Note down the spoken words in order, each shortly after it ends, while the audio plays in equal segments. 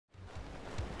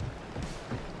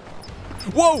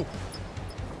Whoa!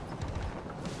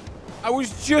 I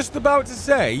was just about to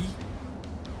say,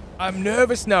 I'm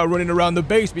nervous now running around the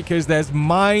base because there's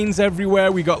mines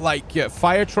everywhere. We got like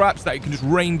fire traps that you can just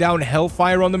rain down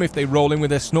hellfire on them if they roll in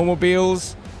with their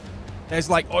snowmobiles. There's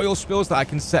like oil spills that I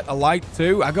can set alight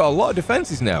to. I got a lot of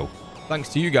defenses now. Thanks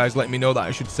to you guys letting me know that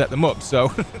I should set them up. So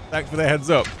thanks for the heads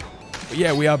up. But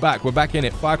yeah, we are back. We're back in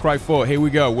it. Far Cry 4. Here we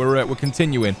go. We're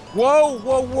continuing. Whoa,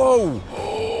 whoa, whoa.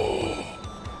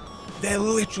 They're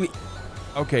literally...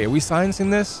 Okay, are we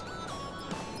sciencing this?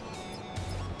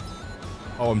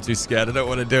 Oh, I'm too scared. I don't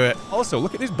want to do it. Also,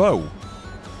 look at this bow.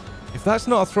 If that's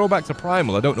not a throwback to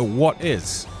Primal, I don't know what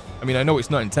is. I mean, I know it's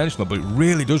not intentional, but it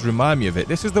really does remind me of it.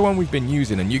 This is the one we've been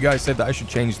using, and you guys said that I should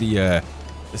change the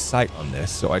sight on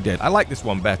this, so I did. I like this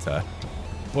one better,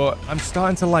 but I'm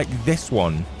starting to like this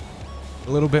one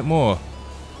a little bit more.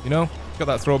 You know? It's got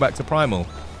that throwback to Primal.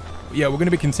 But yeah, we're going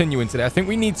to be continuing today. I think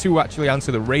we need to actually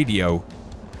answer the radio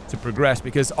to progress,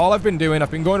 because all I've been doing,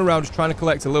 I've been going around just trying to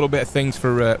collect a little bit of things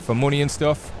for money and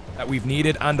stuff that we've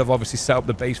needed, and I've obviously set up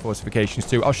the base fortifications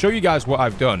too. I'll show you guys what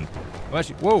I've done. I'm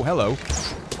actually... Whoa, hello.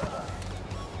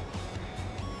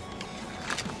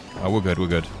 Oh, we're good, we're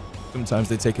good. Sometimes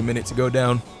they take a minute to go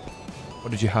down.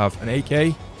 What did you have? An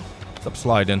AK? Stop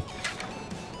sliding.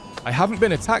 I haven't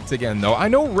been attacked again, though. I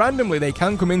know randomly they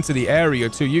can come into the area,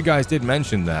 too. You guys did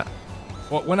mention that.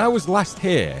 But when I was last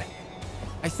here,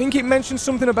 I think it mentioned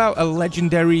something about a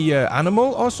legendary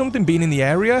animal or something being in the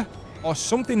area. Or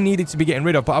something needed to be getting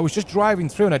rid of. But I was just driving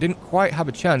through and I didn't quite have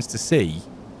a chance to see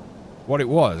what it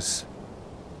was.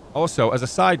 Also, as a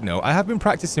side note, I have been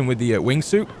practicing with the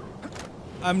wingsuit.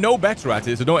 I'm no better at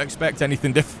it, so don't expect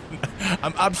anything different.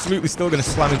 I'm absolutely still going to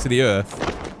slam into the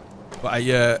earth. But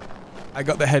I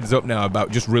got the heads up now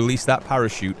about just release that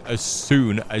parachute as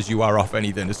soon as you are off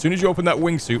anything. As soon as you open that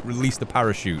wingsuit, release the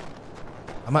parachute.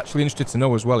 I'm actually interested to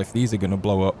know as well if these are going to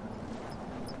blow up.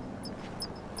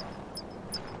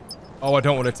 Oh, I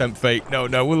don't want to tempt fate. No,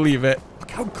 no, we'll leave it.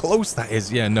 Look how close that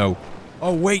is. Yeah, no.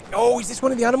 Oh, wait. Oh, is this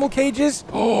one of the animal cages?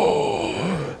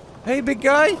 Oh, hey, big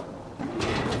guy.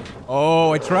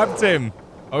 Oh, I trapped him.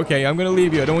 Okay, I'm going to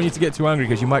leave you. I don't want you to get too angry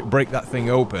because you might break that thing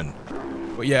open.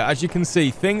 But yeah, as you can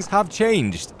see, things have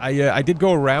changed. I did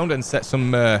go around and set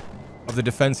some of the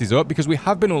defenses up because we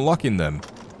have been unlocking them.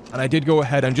 And I did go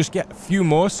ahead and just get a few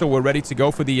more so we're ready to go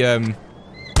for the...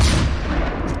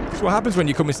 That's what happens when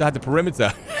you come inside the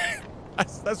perimeter.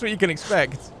 that's what you can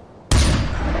expect.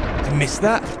 I missed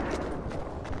that.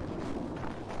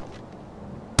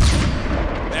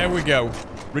 There we go.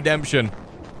 Redemption.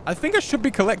 I think I should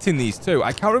be collecting these too.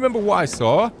 I can't remember what I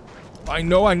saw, but I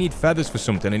know I need feathers for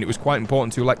something, and it was quite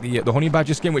important to, like the honey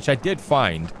badger skin, which I did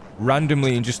find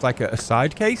randomly in just like a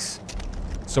side case.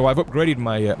 So I've upgraded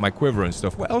my quiver and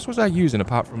stuff. What else was I using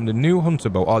apart from the new hunter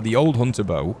bow, or the old hunter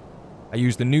bow? I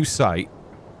used the new sight,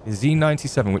 the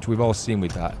Z97, which we've all seen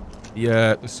with that.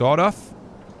 The sword off.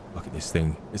 Look at this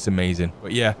thing. It's amazing.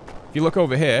 But yeah, if you look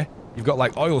over here, you've got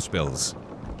like oil spills.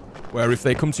 Where if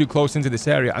they come too close into this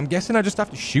area, I'm guessing I just have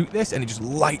to shoot this and it just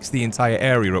lights the entire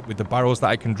area up with the barrels that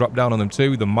I can drop down on them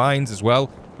too, the mines as well.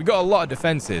 We got a lot of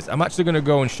defenses. I'm actually going to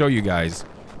go and show you guys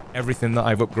everything that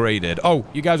I've upgraded. Oh,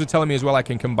 you guys were telling me as well I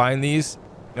can combine these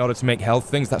in order to make health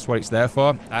things. That's what it's there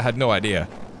for. I had no idea.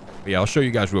 But yeah, I'll show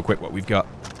you guys real quick what we've got.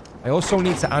 I also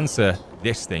need to answer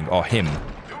this thing, or him.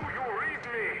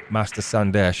 Master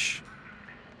Sandesh.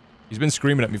 He's been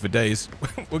screaming at me for days.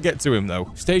 We'll get to him,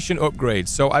 though. Station upgrades.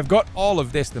 So I've got all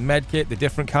of this, the med kit, the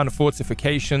different kind of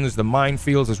fortifications, the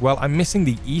minefields as well. I'm missing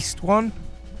the east one.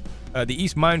 The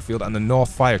east minefield and the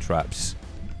north fire traps.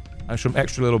 And some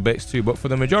extra little bits, too. But for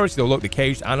the majority, though, look, the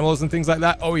caged animals and things like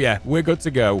that. Oh, yeah, we're good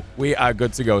to go. We are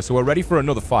good to go. So we're ready for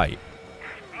another fight.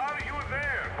 Are you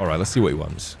there? All right, let's see what he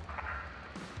wants.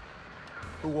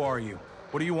 Who are you?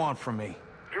 What do you want from me?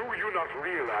 Do you not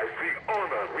realize the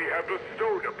honor we have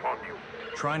bestowed upon you?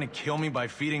 Trying to kill me by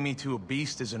feeding me to a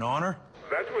beast is an honor?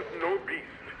 That was no beast.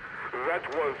 That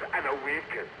was an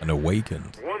awakened. An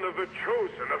awakened. One of the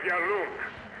chosen of Yalung.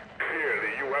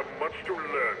 Clearly, you have much to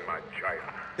learn, my child.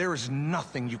 There is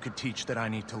nothing you could teach that I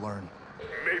need to learn.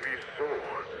 Maybe so,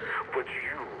 but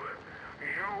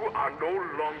you are no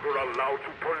longer allowed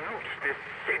to pollute this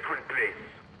sacred place.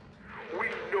 We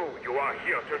know you are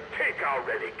here to take our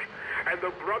relic, and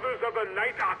the Brothers of the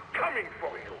Night are coming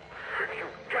for you. You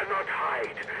cannot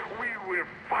hide. We will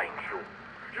find you.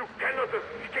 You cannot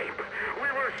escape. We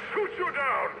will shoot you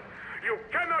down. You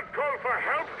cannot call for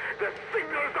help. The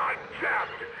signals are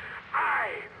jammed. I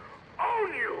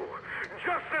own you,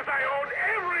 just as I own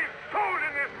every soul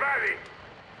in this valley.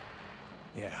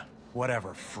 Yeah,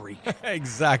 whatever, freak.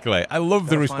 Exactly. I love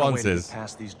the Gotta find a way to responses. get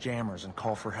past these jammers and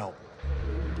call for help.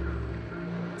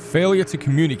 Failure to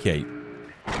communicate.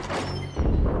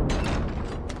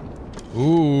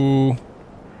 Ooh.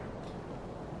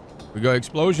 We got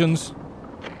explosions.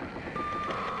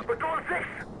 Patrol 6!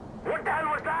 What the hell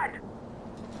was that?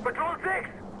 Patrol 6!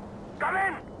 Come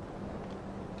in!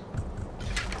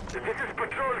 This is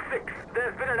Patrol 6.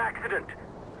 There's been an accident.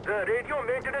 The radio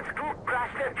maintenance crew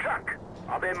crashed their truck.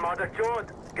 Abey mother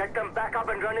chod, get them back up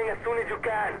and running as soon as you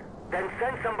can. Then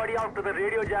send somebody out to the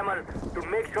radio jammer to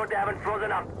make sure they haven't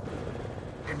frozen up.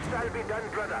 It shall be done,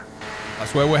 brother.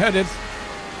 That's where we're headed.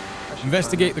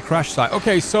 Investigate the crash site.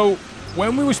 Okay, so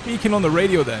when we were speaking on the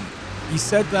radio then, he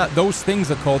said that those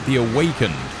things are called the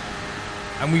Awakened.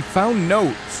 And we found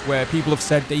notes where people have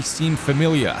said they seem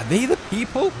familiar. Are they the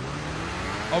people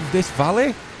of this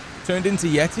valley turned into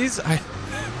Yetis? I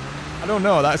don't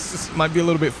know. That's just, might be a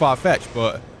little bit far-fetched,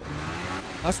 but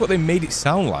that's what they made it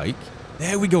sound like.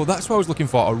 There we go. That's what I was looking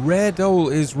for. A rare doe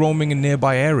is roaming a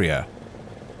nearby area.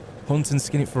 Hunt and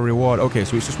skin it for reward. Okay,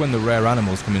 so it's just when the rare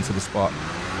animals come into the spot.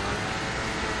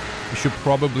 We should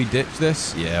probably ditch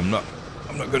this. Yeah, I'm not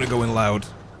going to go in loud.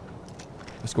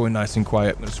 Let's go in nice and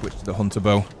quiet. I'm going to switch to the hunter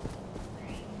bow.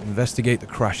 Investigate the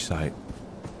crash site.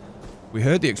 We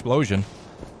heard the explosion.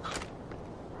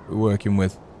 We're working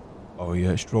with... Oh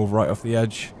yeah, it drove right off the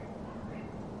edge.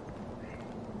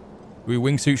 We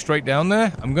wingsuit straight down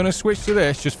there. I'm going to switch to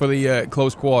this just for the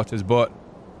close quarters, but...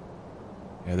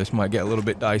 Yeah, this might get a little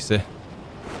bit dicey.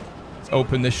 Let's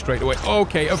open this straight away.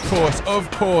 Okay, of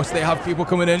course. They have people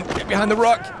coming in. Get behind the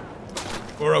rock.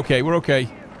 We're okay, we're okay.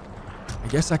 I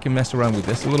guess I can mess around with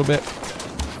this a little bit.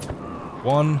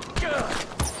 One.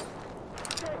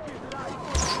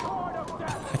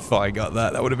 I thought I got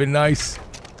that. That would have been nice.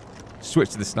 Switch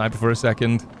to the sniper for a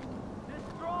second.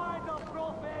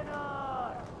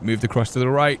 Moved across to the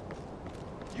right.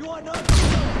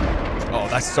 Oh,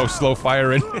 that's so slow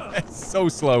firing. It's so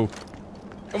slow.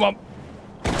 Come on.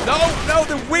 No,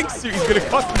 the wingsuit is going to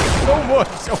cost me so much.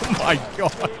 Oh my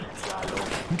god.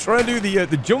 I'm trying to do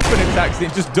the jumping attacks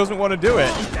and it just doesn't want to do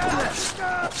it.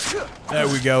 There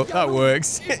we go. That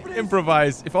works.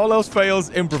 Improvise. If all else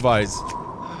fails, improvise.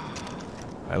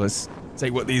 Alright, let's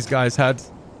take what these guys had.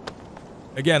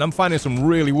 Again, I'm finding some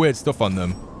really weird stuff on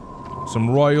them. Some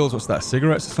royals. What's that?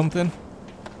 Cigarettes or something?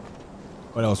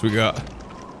 What else we got?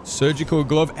 Surgical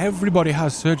glove. Everybody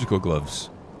has surgical gloves.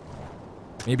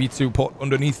 Maybe to put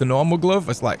underneath the normal glove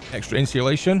as like extra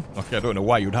insulation. Okay, I don't know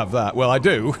why you'd have that. Well, I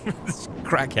do. It's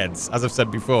crackheads, as I've said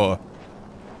before.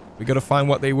 We got to find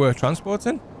what they were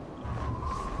transporting.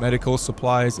 Medical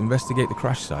supplies. Investigate the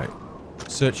crash site.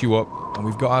 Search you up. And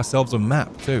we've got ourselves a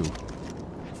map too.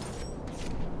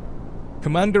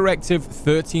 Command Directive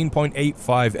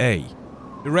 13.85A.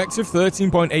 Directive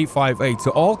 13.85A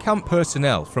to all camp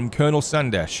personnel from Colonel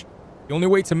Sandesh. The only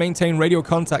way to maintain radio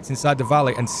contact inside the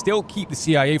valley and still keep the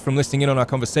CIA from listening in on our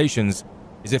conversations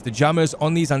is if the jammers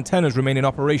on these antennas remain in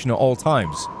operation at all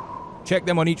times. Check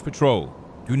them on each patrol.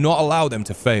 Do not allow them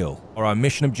to fail, or our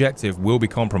mission objective will be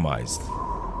compromised.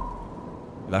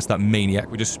 That's that maniac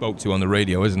we just spoke to on the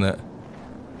radio, isn't it?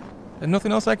 There's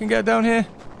nothing else I can get down here?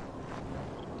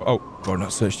 Oh, God,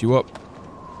 not searched you up.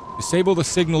 Disable the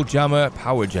signal jammer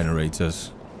power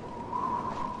generators.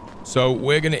 So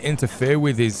we're going to interfere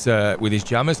with his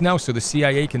jammers now so the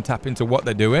CIA can tap into what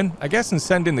they're doing. I guess and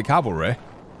send in the cavalry.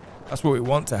 That's what we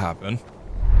want to happen.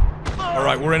 All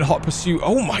right, we're in hot pursuit.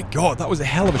 Oh my God, that was a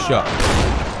hell of a shot.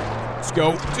 Let's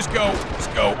go. Just go. Let's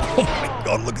go. Oh my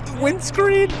God, look at the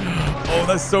windscreen. Oh,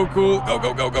 that's so cool. Go,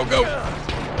 go, go, go, go.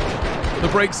 Put the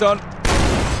brakes on.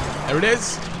 There it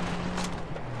is.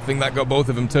 I think that got both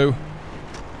of them too.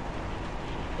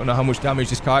 Don't know how much damage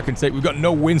this car can take. We've got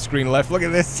no windscreen left. Look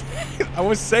at this. I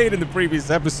was saying in the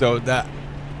previous episode that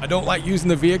I don't like using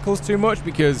the vehicles too much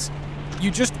because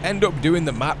you just end up doing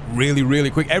the map really,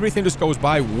 really quick. Everything just goes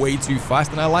by way too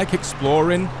fast, and I like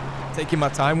exploring, taking my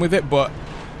time with it, but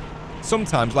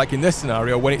sometimes, like in this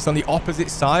scenario, when it's on the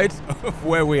opposite side of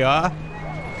where we are,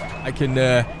 I can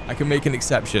make an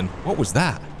exception. What was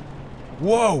that?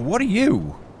 Whoa, what are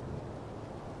you?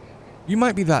 You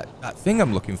might be that thing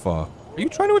I'm looking for. Are you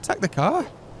trying to attack the car?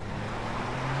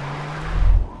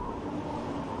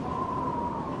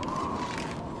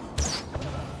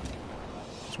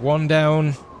 Just one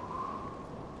down.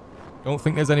 Don't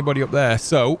think there's anybody up there,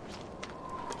 so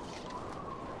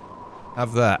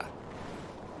have that.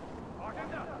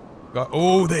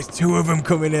 Oh, there's two of them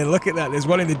coming in. Look at that. There's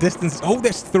one in the distance. Oh,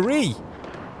 there's three.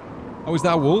 Oh, is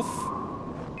that a wolf?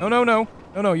 No, no, no.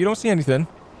 No, no, you don't see anything.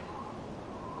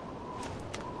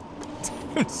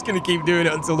 I'm just going to keep doing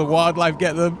it until the wildlife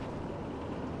get them.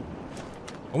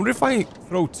 I wonder if I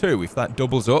throw two, if that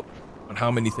doubles up on how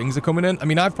many things are coming in. I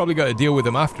mean, I've probably got to deal with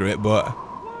them after it, but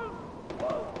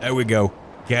There we go.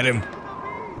 Get him.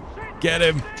 Get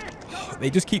him. They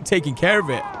just keep taking care of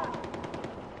it.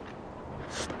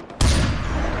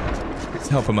 Let's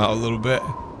help him out a little bit.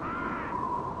 Are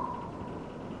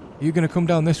you going to come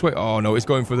down this way? Oh, no, it's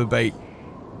going for the bait.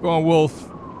 Go on, wolf.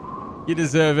 You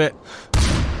deserve it.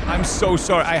 I'm so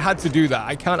sorry. I had to do that.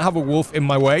 I can't have a wolf in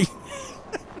my way.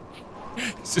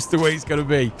 It's just the way it's going to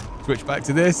be. Switch back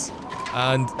to this.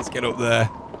 And let's get up there.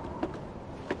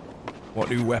 What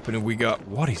new weapon have we got?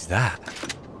 What is that?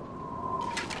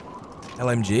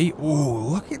 LMG? Oh,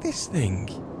 look at this thing.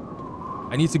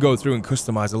 I need to go through and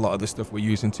customize a lot of the stuff we're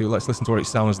using too. Let's listen to what it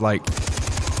sounds like.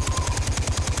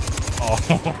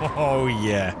 Oh,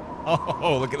 yeah.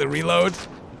 Oh, look at the reload.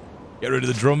 Get rid of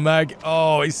the drum mag.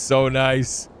 Oh, it's so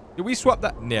nice. Did we swap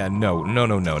that? Yeah, no.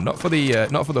 Not for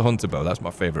the hunter bow. That's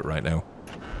my favorite right now.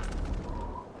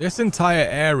 This entire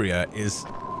area is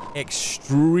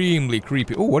extremely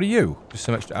creepy. Oh, what are you? Just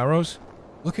some extra arrows?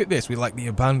 Look at this. We like the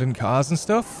abandoned cars and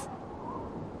stuff.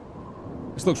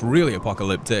 This looks really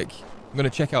apocalyptic. I'm going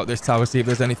to check out this tower, see if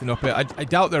there's anything up here. I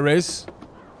doubt there is.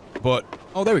 But,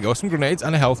 oh, there we go. Some grenades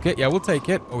and a health kit. Yeah, we'll take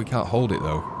it. Oh, we can't hold it,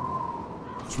 though.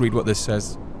 Let's read what this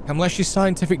says. Kamlesh's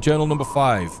Scientific Journal number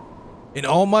 5. In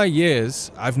all my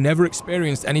years, I've never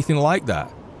experienced anything like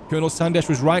that. Colonel Sandesh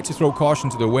was right to throw caution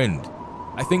to the wind.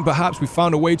 I think perhaps we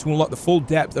found a way to unlock the full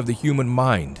depth of the human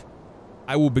mind.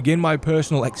 I will begin my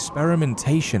personal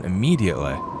experimentation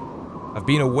immediately. I've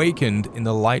been awakened in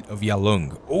the light of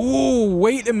Yalung. Oh,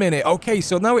 wait a minute. Okay,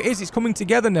 so now it is. It's coming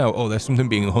together now. Oh, there's something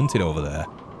being hunted over there.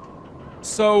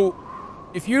 So,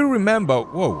 if you remember...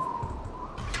 Whoa.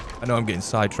 I know I'm getting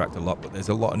sidetracked a lot, but there's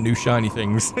a lot of new shiny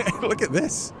things. Look at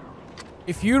this.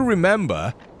 If you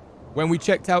remember, when we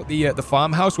checked out the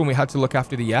farmhouse, when we had to look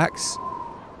after the yaks,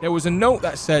 there was a note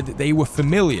that said they were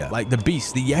familiar. Like the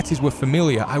beasts, the Yetis were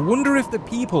familiar. I wonder if the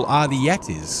people are the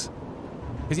Yetis.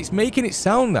 Because it's making it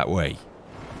sound that way.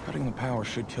 Cutting the power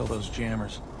should kill those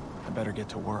jammers. I better get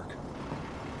to work.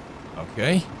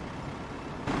 Okay.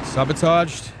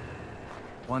 Sabotaged.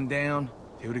 1 down,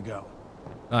 2 to go.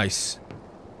 Nice.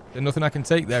 There's nothing I can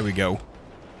take. There we go.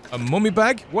 A mummy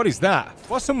bag? What is that?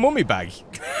 What's a mummy bag?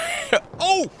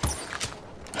 Oh!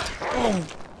 Oh!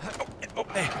 Oh,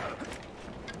 there.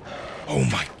 Oh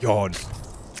my god.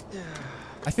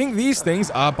 I think these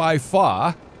things are by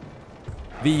far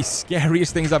the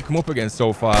scariest things I've come up against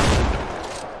so far.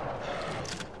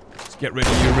 Let's get rid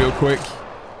of you real quick.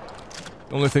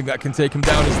 The only thing that can take him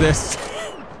down is this.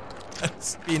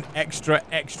 That's being extra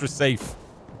safe.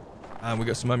 And we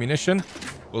got some ammunition.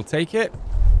 We'll take it.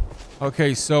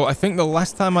 Okay, so I think the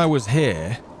last time I was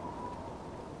here,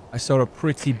 I saw a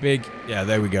pretty big... Yeah,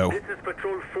 there we go. This is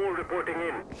Patrol 4 reporting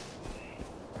in.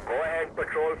 Go ahead,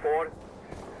 Patrol 4.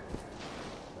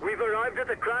 We've arrived at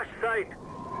the crash site.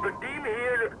 The team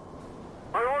here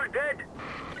are all dead.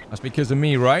 That's because of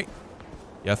me, right?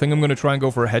 Yeah, I think I'm going to try and go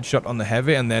for a headshot on the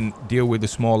heavy and then deal with the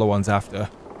smaller ones after.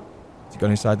 Has he gone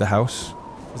inside the house?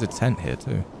 There's a tent here,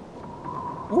 too.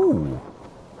 Ooh.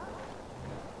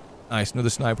 Nice, another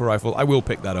sniper rifle. I will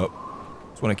pick that up.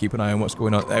 Just want to keep an eye on what's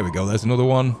going on. There we go, there's another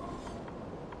one.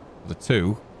 The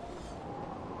 2.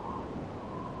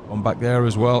 One back there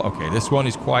as well. Okay, this one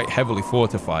is quite heavily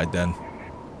fortified then.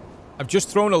 I've just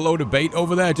thrown a load of bait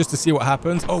over there just to see what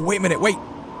happens. Oh, wait a minute, wait.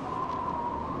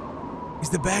 Is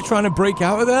the bear trying to break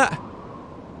out of that?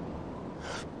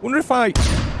 Wonder if I...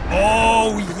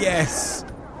 Oh, yes.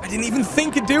 I didn't even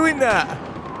think of doing that.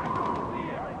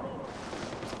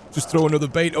 Just throw another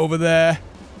bait over there.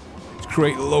 Just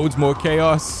create loads more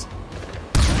chaos.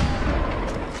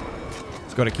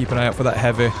 Just got to keep an eye out for that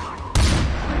heavy.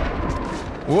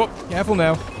 Whoop, careful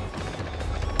now.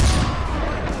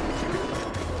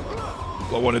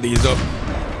 Blow one of these up.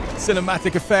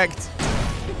 Cinematic effect.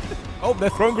 Oh, they're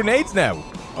throwing grenades now.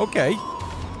 Okay.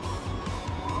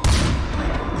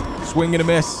 Swing and a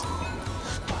miss.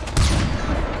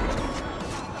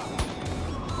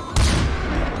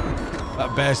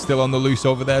 That bear's still on the loose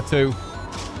over there too.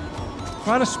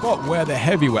 Trying to spot where the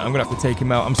heavy went. I'm going to have to take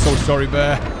him out. I'm so sorry,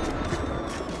 bear.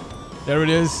 There it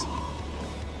is.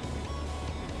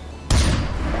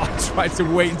 I tried to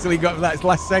wait until he got that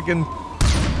last second.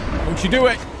 Don't you do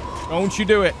it. Don't you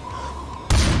do it.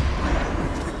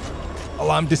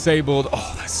 Alarm disabled.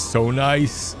 Oh, that's so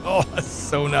nice. Oh, that's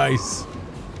so nice.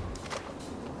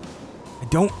 I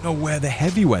don't know where the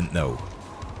heavy went, though.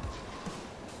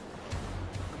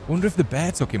 Wonder if the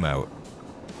bear took him out.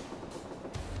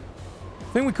 I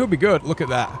think we could be good. Look at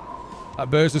that. That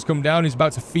bird's just come down. He's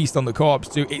about to feast on the corpse,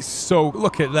 too. It's so...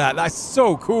 Look at that. That's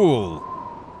so cool.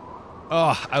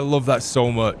 Oh, I love that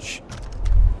so much.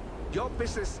 Your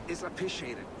business is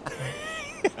appreciated.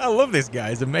 I love this guy.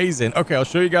 It's amazing. Okay, I'll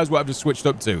show you guys what I've just switched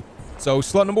up to. So,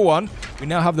 slot number 1, we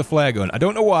now have the flare gun. I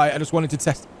don't know why. I just wanted to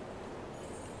test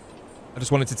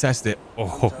it.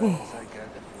 Oh.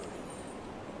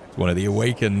 It's one of the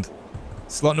awakened.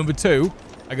 Slot number 2,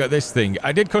 I got this thing.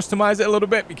 I did customize it a little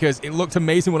bit because it looked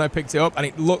amazing when I picked it up, and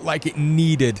it looked like it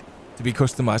needed to be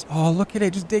customized. Oh, look at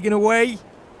it. Just digging away.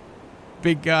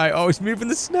 Big guy. Oh, he's moving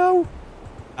the snow.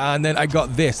 And then I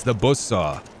got this, the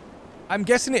buzzsaw. I'm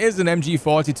guessing it is an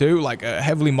MG42, like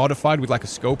heavily modified with like a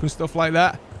scope and stuff like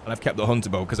that. And I've kept the hunter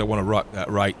bow because I want to rock that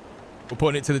right. We're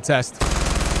putting it to the test.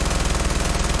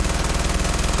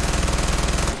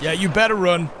 Yeah, you better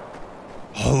run.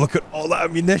 Oh, look at all that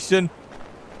ammunition.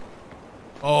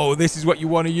 Oh, this is what you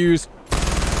want to use.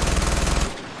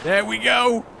 There we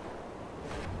go.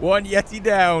 1 Yeti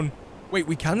down. Wait,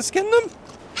 we can skin them?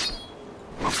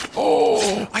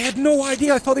 Oh, I had no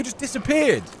idea. I thought they just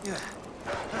disappeared.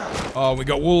 Oh, we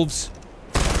got wolves.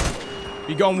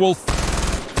 Be gone, wolf.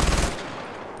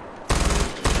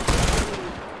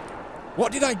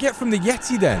 What did I get from the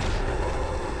Yeti then?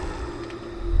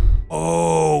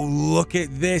 Oh, look at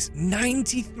this.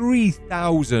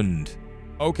 93,000.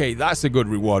 Okay, that's a good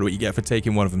reward what you get for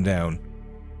taking one of them down.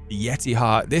 The Yeti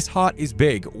heart. This heart is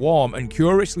big, warm, and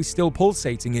curiously still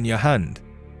pulsating in your hand.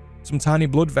 Some tiny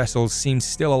blood vessels seem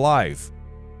still alive.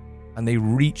 And they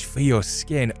reach for your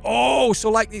skin. Oh, so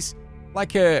like this,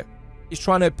 it's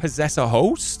trying to possess a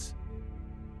host?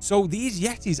 So these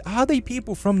Yetis, are they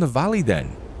people from the valley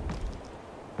then?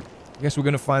 I guess we're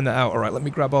going to find that out. All right, let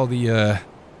me grab all the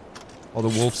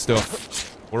wolf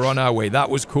stuff. We're on our way. That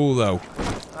was cool, though.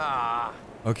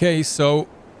 Okay, so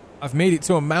I've made it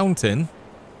to a mountain.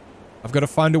 I've got to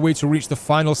find a way to reach the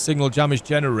final signal jammers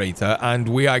generator, and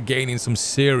we are gaining some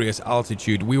serious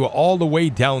altitude. We were all the way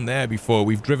down there before.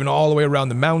 We've driven all the way around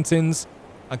the mountains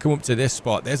and come up to this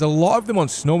spot. There's a lot of them on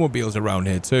snowmobiles around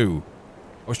here, too.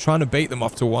 I was trying to bait them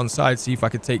off to one side, see if I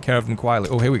could take care of them quietly.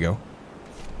 Oh, here we go.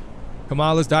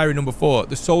 Kamala's diary number 4.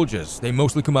 The soldiers, they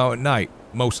mostly come out at night.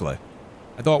 Mostly.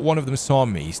 I thought one of them saw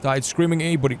me. He started screaming at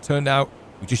me, but it turned out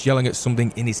he was just yelling at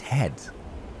something in his head.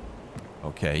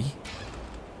 Okay.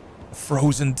 A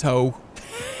frozen toe.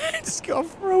 Just got a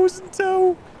frozen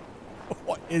toe.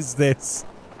 What is this?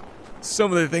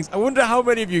 Some of the things. I wonder how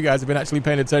many of you guys have been actually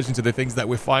paying attention to the things that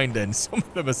we're finding. Some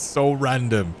of them are so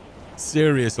random.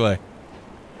 Seriously.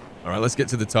 All right, let's get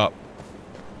to the top.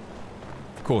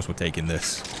 Of course we're taking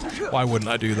this. Why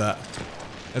wouldn't I do that?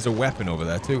 There's a weapon over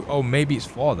there too. Oh, maybe it's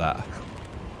for that.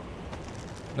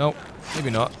 No, maybe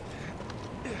not.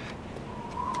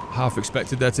 Half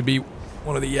expected there to be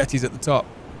one of the Yetis at the top.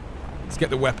 Let's get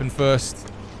the weapon first.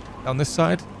 Down this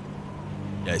side?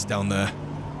 Yeah, it's down there.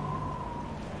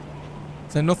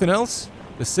 Is there nothing else?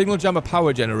 The signal jammer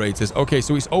power generators. Okay,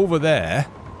 so it's over there.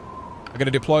 I'm going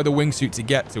to deploy the wingsuit to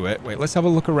get to it. Wait, let's have a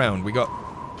look around. We got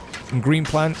some green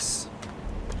plants.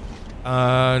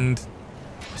 And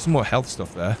some more health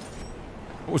stuff there.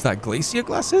 What was that? Glacier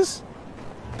glasses?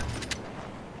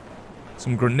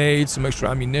 Some grenades, some extra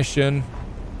ammunition.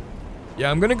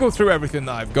 Yeah, I'm going to go through everything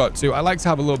that I've got too. I like to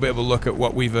have a little bit of a look at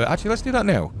what we've... actually, let's do that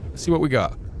now. Let's see what we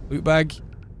got. Loot bag.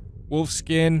 Wolf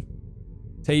skin.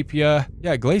 Tapir.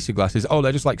 Yeah, glacier glasses. Oh,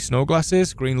 they're just like snow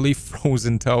glasses. Green leaf,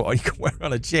 frozen toe. Oh, you can wear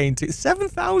on a chain too.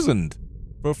 7,000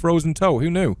 for a frozen toe.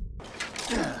 Who knew?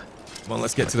 Come on,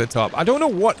 let's get to the top. I don't know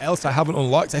what else I haven't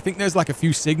unlocked. I think there's like a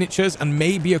few signatures and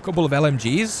maybe a couple of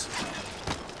LMGs.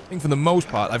 I think for the most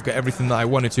part, I've got everything that I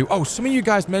wanted to. Oh, some of you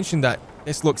guys mentioned that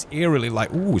this looks eerily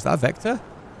like... Ooh, is that Vector?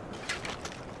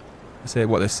 Let's see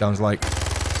what this sounds like.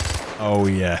 Oh,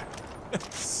 yeah.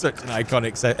 Such an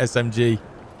iconic SMG.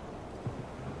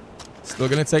 Still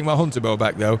going to take my hunter bow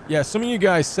back, though. Yeah, some of you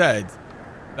guys said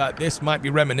that this might be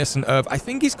reminiscent of... I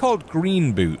think he's called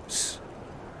Green Boots.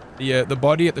 The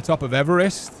body at the top of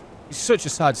Everest. It's such a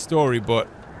sad story, but...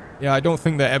 Yeah, I don't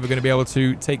think they're ever going to be able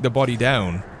to take the body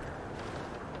down.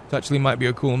 It actually might be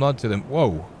a cool nod to them.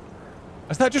 Whoa.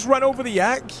 Has that just run over the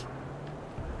yak?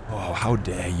 Oh, how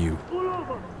dare you.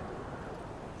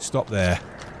 Stop there.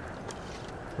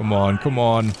 Come on, come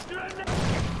on.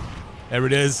 There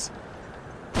it is.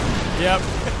 Yep.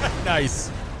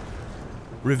 Nice.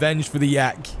 Revenge for the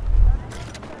yak.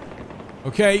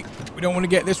 Okay, we don't want to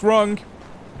get this wrong.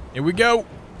 Here we go.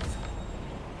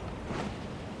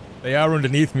 They are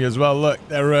underneath me as well. Look,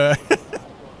 they're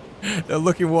they're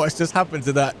looking what's just happened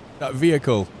to that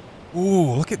vehicle.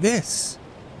 Ooh, look at this.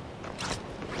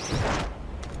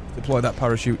 Deploy that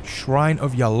parachute. Shrine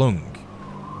of Yalung.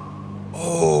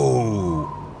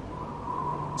 Oh.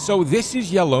 So this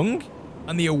is Yalung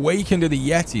and the awakened of the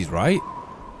Yetis, right?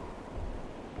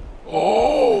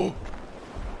 Oh.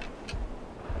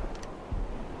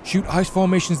 Shoot ice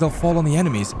formations, they'll fall on the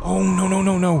enemies. Oh, no, no,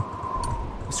 no, no.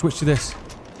 Let's switch to this.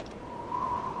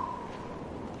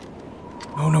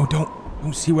 No, no,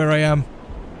 don't see where I am.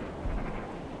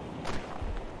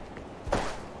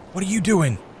 What are you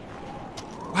doing?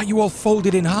 Why are you all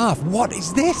folded in half? What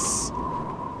is this?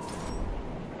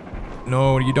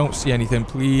 No, you don't see anything,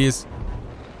 please.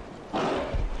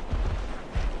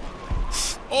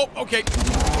 Oh, okay.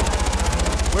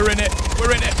 We're in it.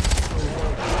 We're in it.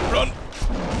 Run.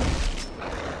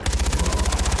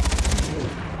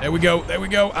 There we go. There we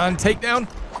go. And takedown.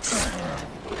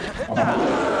 We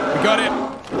got it.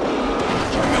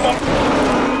 Come on.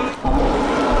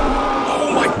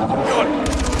 Oh my god.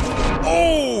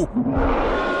 Oh!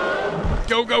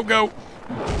 Go, go, go.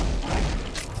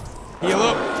 Heal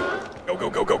up. Go, go,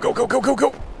 go, go, go, go, go, go, go.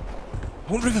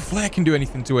 I wonder if a flare can do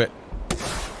anything to it.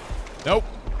 Nope.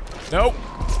 Nope.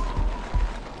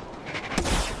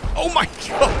 Oh my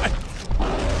god.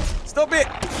 Stop it.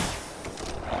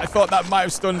 I thought that might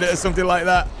have stunned it or something like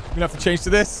that. I'm gonna have to change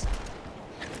to this.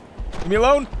 Leave me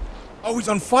alone. Oh, he's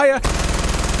on fire.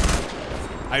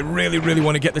 I really, really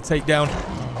want to get the takedown.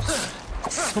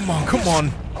 Come on, come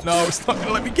on. No, it's not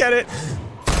gonna let me get it.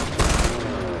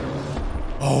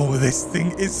 Oh, this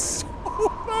thing is so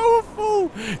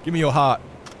powerful. Give me your heart.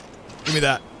 Give me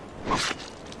that.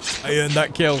 I earned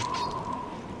that kill.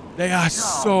 They are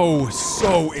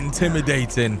so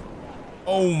intimidating.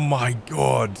 Oh my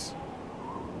god.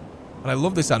 And I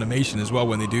love this animation as well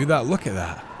when they do that. Look at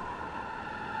that.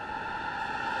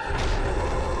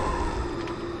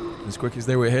 As quick as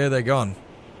they were here, they're gone.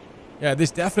 Yeah, this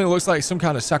definitely looks like some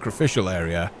kind of sacrificial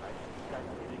area.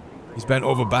 He's bent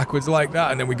over backwards like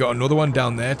that, and then we got another one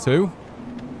down there too.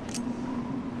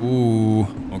 Ooh,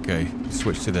 okay.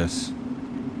 Switch to this.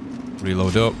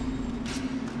 Reload up.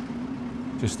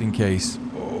 Just in case.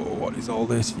 Oh, what is all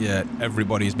this? Yeah,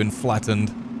 everybody's been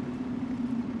flattened.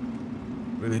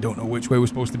 Really don't know which way we're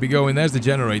supposed to be going. There's the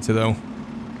generator, though.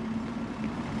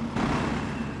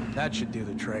 That should do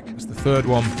the trick. That's the third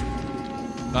one.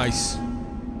 Nice.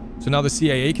 So now the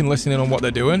CAA can listen in on what they're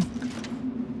doing.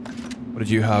 What did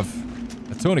you have?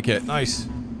 A tourniquet. Nice. Is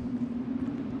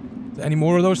there any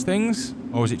more of those things?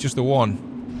 Or is it just the one?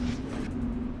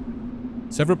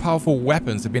 Several powerful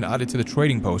weapons have been added to the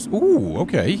trading post. Ooh,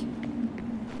 okay.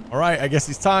 Alright, I guess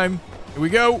it's time. Here we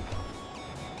go.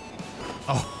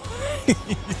 Oh,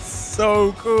 it's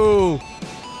so cool.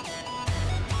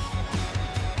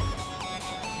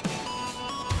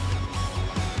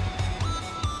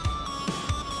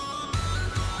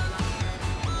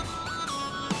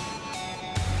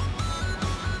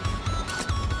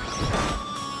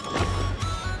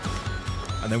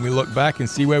 And then we look back and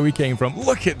see where we came from.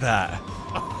 Look at that.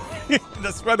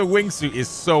 That's why the wingsuit is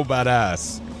so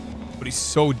badass. But he's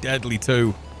so deadly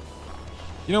too.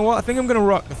 You know what? I think I'm going to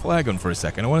rock the flare gun for a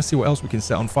second. I want to see what else we can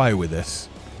set on fire with this.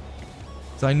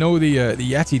 So I know the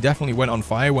Yeti definitely went on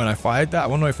fire when I fired that. I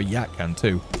want to know if a Yak can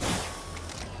too.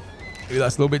 Maybe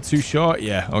that's a little bit too short.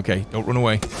 Yeah, okay. Don't run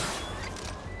away.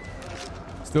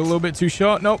 Still a little bit too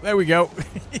short. Nope, there we go.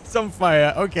 It's on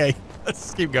fire. Okay,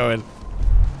 let's keep going.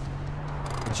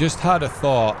 Just had a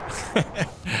thought.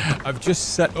 I've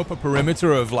just set up a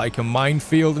perimeter of like a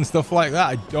minefield and stuff like that.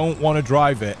 I don't want to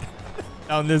drive it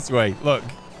down this way. Look,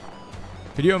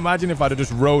 could you imagine if I'd have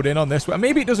just rode in on this way?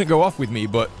 Maybe it doesn't go off with me,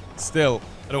 but still,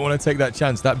 I don't want to take that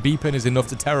chance. That beeping is enough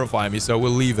to terrify me, so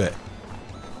we'll leave it.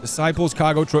 Disciples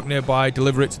cargo truck nearby.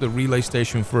 Deliver it to the relay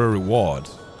station for a reward.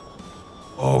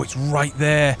 Oh, it's right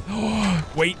there.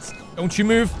 Wait, don't you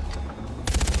move.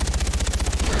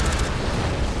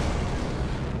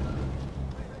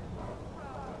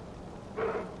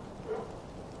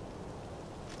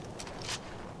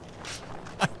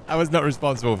 I was not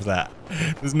responsible for that.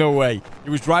 There's no way. He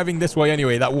was driving this way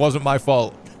anyway. That wasn't my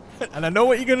fault. And I know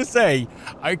what you're going to say.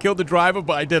 I killed the driver,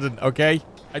 but I didn't, okay?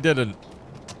 I didn't.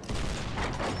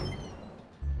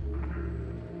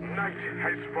 Night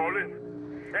has fallen,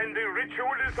 and the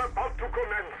ritual is about to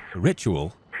commence. The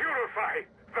ritual? Purify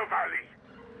the valley.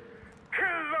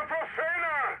 Kill the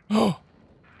profaner! Oh.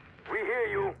 We hear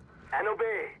you and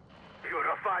obey.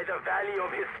 Purify the valley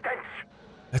of his stench.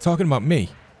 They're talking about me.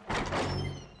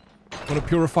 I want to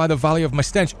purify the valley of my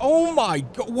stench. Oh my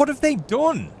god, what have they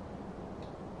done?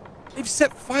 They've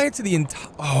set fire to the entire...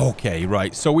 Oh, okay,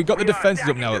 right. So we got the defenses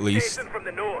up now at least.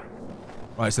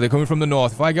 Right, so they're coming from the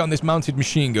north. If I get on this mounted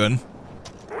machine gun,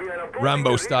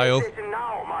 Rambo style.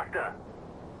 Now, Master.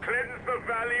 Cleanse the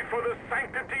valley for the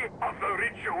sanctity of the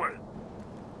ritual.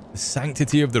 The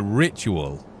sanctity of the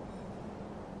ritual.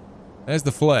 There's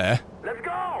the flare. Let's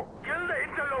go! Kill the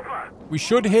interloper! We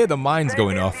should hear the mines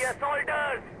going off.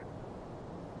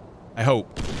 I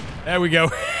hope. There we go.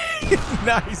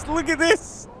 Nice. Look at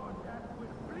this.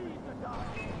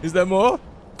 Is there more?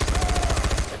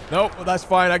 Nope. Well, that's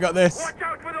fine. I got this. Watch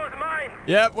out for those mines!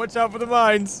 Yep. Watch out for the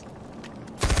mines.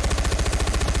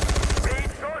 Breach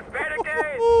those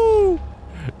barricades! Ooh.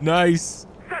 Nice.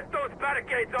 Set those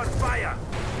barricades on fire!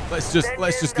 Let's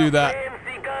just do that. Flame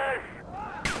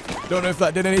seekers! Don't know if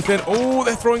that did anything. Oh,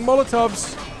 they're throwing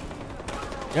Molotovs.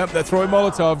 Yep, they're throwing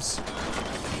Molotovs.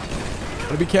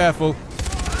 Gotta be careful.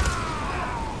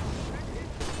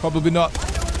 Probably not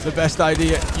the best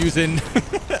idea using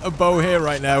a bow here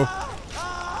right now.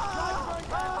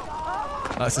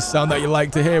 That's the sound that you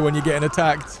like to hear when you're getting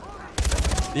attacked.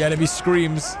 The enemy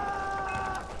screams.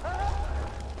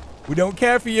 We don't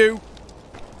care for you.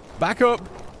 Back up.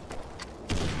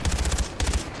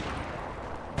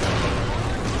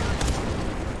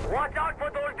 Watch out for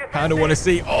those defenses! Kind of want to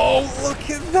see. Oh, look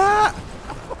at that.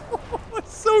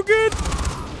 That's so good.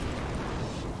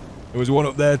 There was one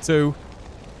up there too.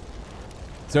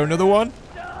 Is there another one?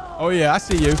 Oh yeah, I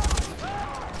see you.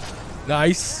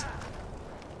 Nice.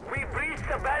 We breached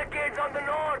the barricades on the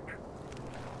north!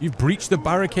 You've breached the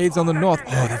barricades on the north.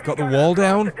 Oh, they've got the wall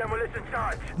down. The demolition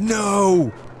charge.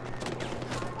 No.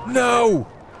 No.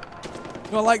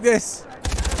 Not like this.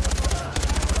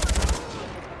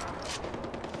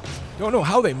 Don't know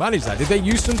how they managed that. Did they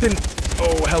use something?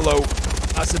 Oh, hello.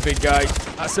 That's a big guy.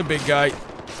 That's a big guy.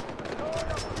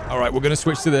 All right, we're going to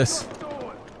switch to this.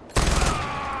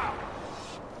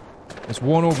 There's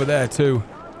one over there, too.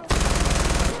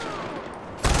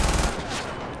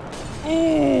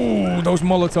 Ooh, those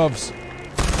Molotovs.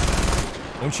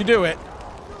 Don't you do it.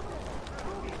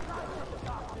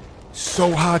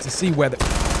 So hard to see where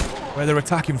they're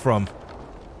attacking from.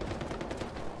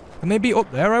 Can they be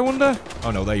up there, I wonder?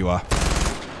 Oh, no, there you are.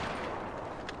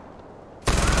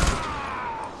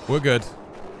 We're good.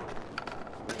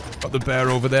 Got the bear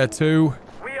over there, too.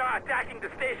 We are attacking the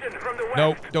station from the west.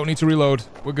 Nope, don't need to reload.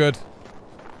 We're good.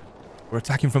 We're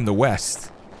attacking from the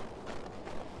west.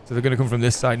 So they're going to come from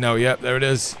this side now. Yep, there it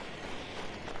is.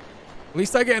 At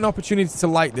least I get an opportunity to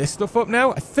light this stuff up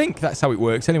now. I think that's how it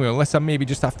works anyway, unless I maybe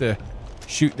just have to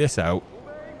shoot this out.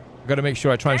 I've got to make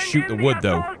sure I try and shoot the wood,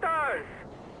 though.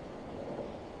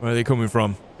 Where are they coming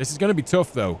from? This is going to be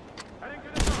tough, though.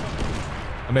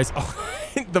 Amazing. Oh,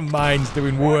 the mine's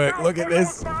doing work. Look at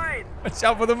this. Watch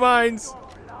out for the mines. Is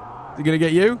he going to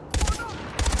get you?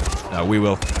 No, we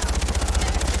will.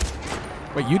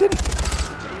 Wait, you didn't?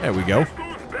 There we go.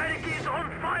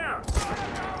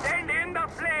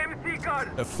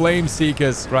 The flame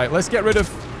seekers. Right, let's get rid of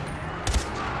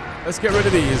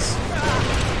these.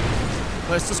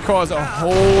 Let's just cause a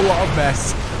whole lot of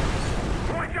mess.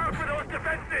 Watch out for those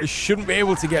defenses. They shouldn't be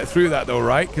able to get through that though,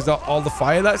 right? Because all the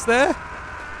fire that's there.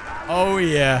 Oh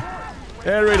yeah.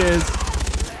 There it is.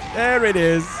 There it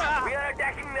is. We are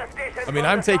attacking the station. I mean,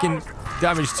 I'm taking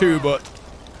damage too, but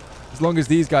as long as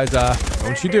these guys are,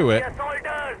 don't you do it.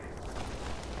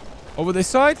 Over this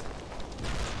side?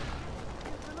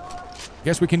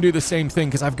 Guess we can do the same thing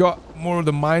because I've got more of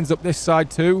the mines up this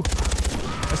side too.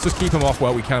 Let's just keep them off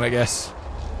while we can, I guess.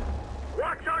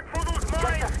 Watch out for those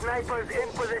mines. Snipers in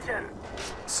position.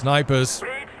 Snipers.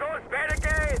 Breach those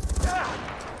barricades.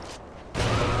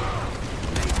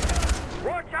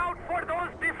 Watch out for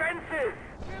those defenses.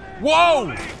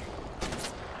 Whoa!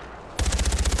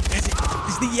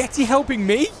 Is the Yeti helping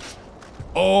me?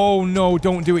 Oh no,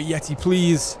 don't do it, Yeti,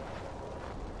 please.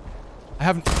 I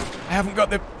haven't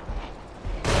got the...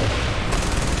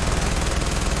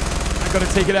 I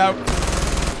gotta take it out.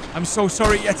 I'm so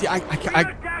sorry, Yeti. We're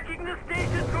attacking the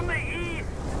station from the east.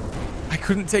 I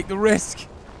couldn't take the risk.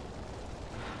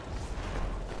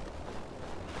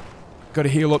 Gotta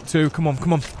heal up too. Come on,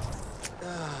 come on.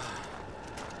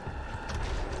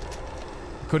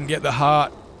 Couldn't get the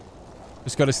heart.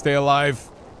 Just gotta stay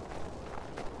alive.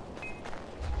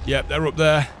 Yep, they're up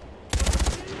there.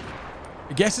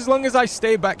 I guess as long as I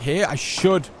stay back here, I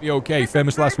should be okay.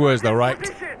 Famous last words though, right?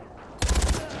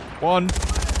 1,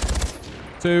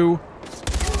 2,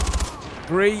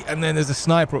 3, and then there's a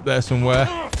sniper up there somewhere.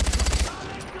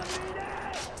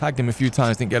 Tagged him a few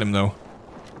times, didn't get him though.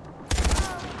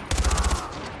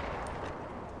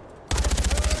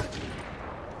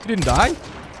 You didn't die?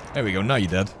 There we go, now you're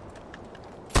dead.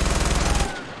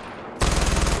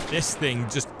 This thing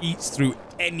just eats through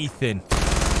anything.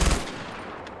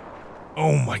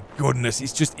 Oh my goodness,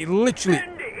 it literally...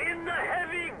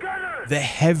 The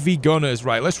heavy gunners.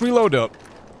 Right, let's reload up.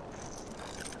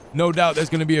 No doubt there's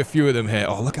going to be a few of them here.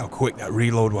 Oh, look how quick that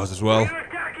reload was as well. We're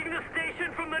attacking the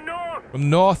station from the north. From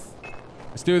north.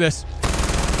 Let's do this.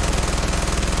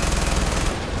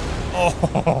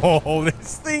 Oh,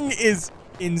 this thing is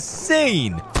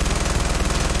insane.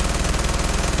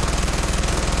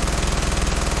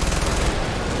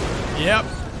 Yep.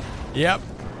 Yep.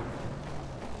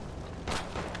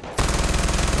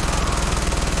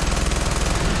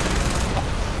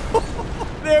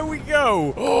 There we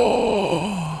go.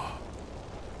 Oh.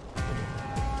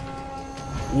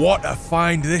 What a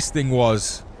find this thing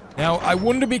was. Now, I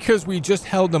wonder because we just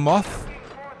held them off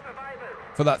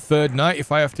for that third night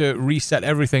if I have to reset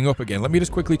everything up again. Let me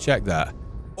just quickly check that.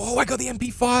 Oh, I got the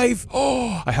MP5.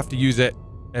 Oh, I have to use it.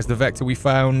 There's the Vector we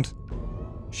found.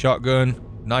 Shotgun.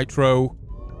 Nitro.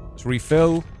 Let's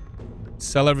refill.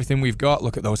 Sell everything we've got.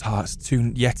 Look at those hearts.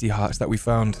 2 Yeti hearts that we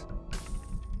found.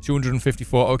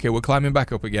 254. Okay, we're climbing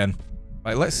back up again.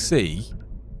 Right, let's see.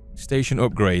 Station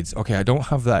upgrades. Okay, I don't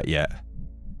have that yet.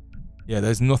 Yeah,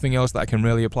 there's nothing else that I can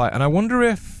really apply. And I wonder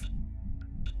if...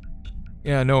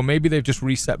 Yeah, no, maybe they've just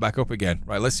reset back up again.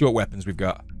 Right, let's see what weapons we've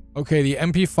got. Okay, the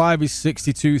MP5 is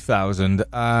 62,000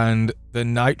 and the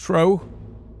Nitro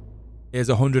is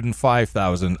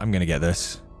 105,000. I'm gonna get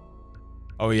this.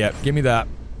 Oh yeah, give me that.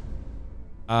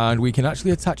 And we can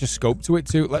actually attach a scope to it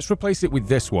too. Let's replace it with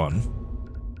this one.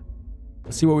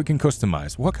 Let's see what we can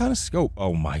customize. What kind of scope?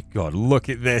 Oh my god, look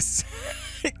at this.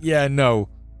 Yeah, no.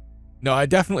 No, I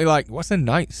definitely like... What's a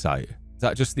night sight? Is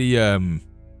that just the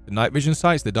night vision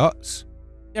sights, the dots?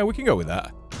 Yeah, we can go with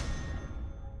that.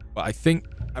 But I think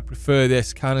I prefer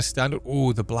this kind of standard.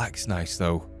 Oh, the black's nice,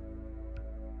 though.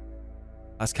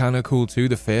 That's kind of cool, too,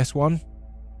 the face one.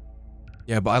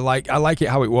 Yeah, but I like it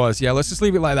how it was. Yeah, let's just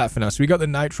leave it like that for now. So we got the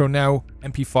Nitro now.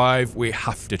 MP5. We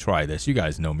have to try this. You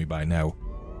guys know me by now.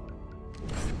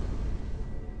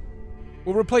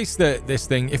 We'll replace this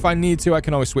thing. If I need to, I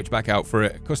can always switch back out for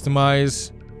it.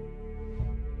 Customize.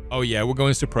 Oh, yeah, we're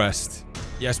going suppressed.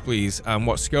 Yes, please. And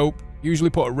what scope?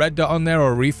 Usually put a red dot on there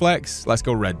or a reflex. Let's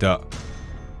go red dot.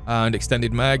 And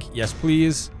extended mag. Yes,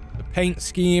 please. The paint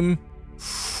scheme.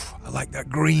 I like that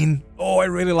green. Oh, I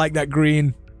really like that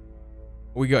green.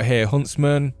 What we got here?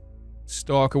 Huntsman.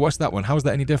 Stalker. What's that one? How is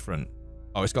that any different?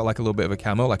 Oh, it's got like a little bit of a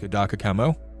camo, like a darker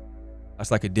camo.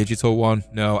 That's like a digital one.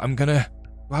 No, I'm gonna...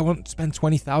 Do I want to spend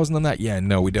 20,000 on that? Yeah,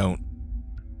 no, we don't.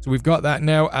 So we've got that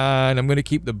now, and I'm going to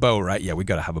keep the bow, right? Yeah, we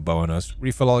got to have a bow on us.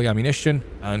 Refill all the ammunition,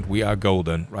 and we are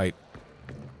golden, right?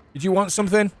 Did you want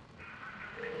something?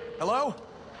 Hello?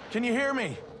 Can you hear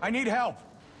me? I need help.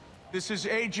 This is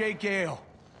AJ Gale.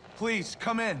 Please,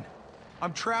 come in.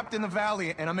 I'm trapped in the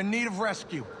valley, and I'm in need of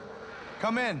rescue.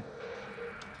 Come in.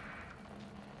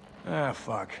 Ah,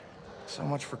 fuck. So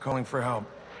much for calling for help.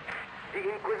 The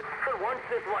Inquisitor wants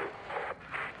this one.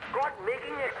 Got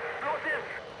making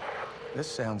explosives. This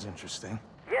sounds interesting.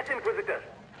 Yes, Inquisitor.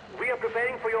 We are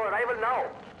preparing for your arrival now.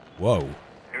 Whoa. Do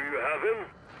you have him?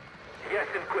 Yes,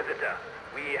 Inquisitor.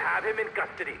 We have him in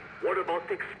custody. What about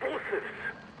the explosives?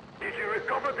 Did you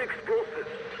recover the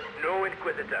explosives? No,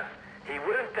 Inquisitor. He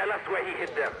wouldn't tell us where he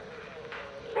hid them.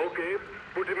 Okay,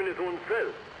 put him in his own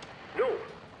cell. No,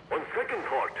 on second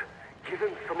thought, give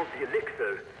him some of the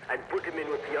elixir and put him in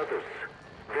with the others.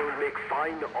 They will make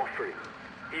fine offerings.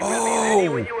 He will be ready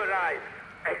when you arrive.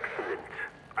 Excellent.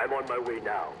 I'm on my way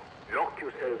now. Lock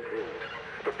yourselves in.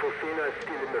 The Profana is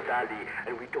still in the valley,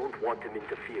 and we don't want him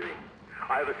interfering.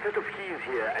 I have a set of keys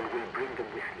here, and will bring them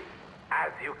with me.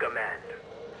 As you command.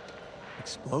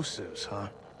 Explosives, huh?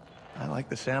 I like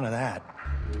the sound of that.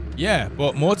 Yeah,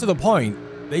 but more to the point,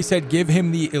 they said give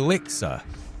him the elixir.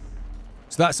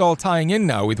 So that's all tying in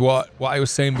now with what I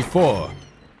was saying before.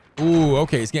 Ooh,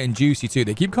 okay, it's getting juicy too.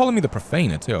 They keep calling me the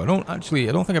Profana too. I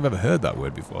don't think I've ever heard that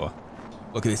word before.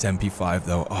 Look at this MP5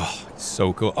 though. Oh, it's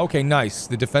so cool. Okay, nice.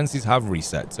 The defenses have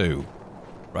reset too.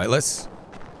 Right, let's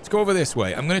go over this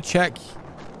way. I'm gonna check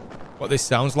what this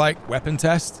sounds like. Weapon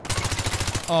test.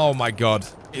 Oh my god,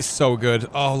 it's so good.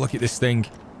 Oh, look at this thing.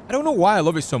 I don't know why I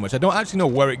love it so much. I don't actually know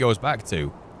where it goes back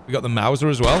to. We got the Mauser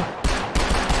as well.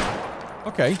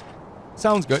 Okay,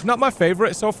 sounds good. Not my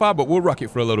favorite so far, but we'll rock it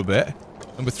for a little bit.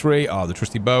 Number 3, oh, the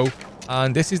trusty bow.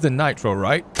 And this is the Nitro,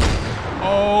 right?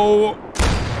 Oh,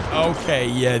 okay,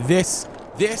 yeah, this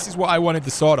is what I wanted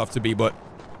the sword off to be, but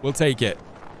we'll take it.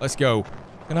 Let's go.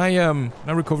 Can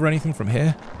I recover anything from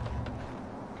here?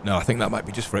 No, I think that might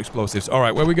be just for explosives. All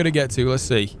right, where are we going to get to? Let's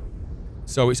see.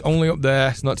 So it's only up there.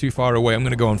 It's not too far away. I'm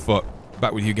going to go on foot.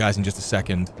 Back with you guys in just a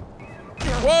second.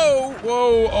 Whoa,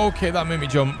 whoa, okay, that made me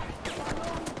jump.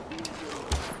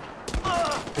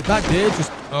 Did that deer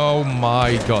just... Oh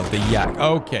my god, the yak.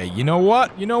 Okay, you know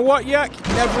what? You know what, yak?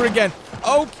 Never again.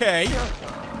 Okay.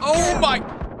 Oh my...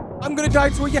 I'm gonna die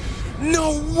to a yak.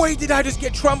 No way did I just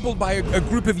get trampled by a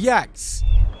group of yaks.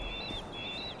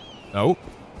 No.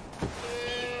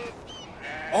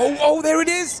 Oh, there it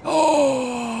is.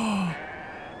 Oh.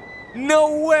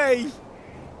 No way.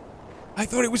 I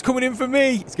thought it was coming in for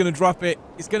me. It's gonna drop it.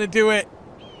 It's gonna do it.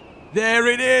 There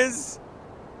it is.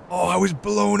 Oh, I was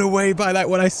blown away by that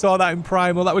when I saw that in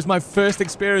Primal. That was my first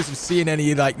experience of seeing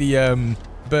any, like, the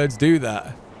birds do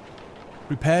that.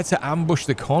 Prepare to ambush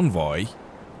the convoy.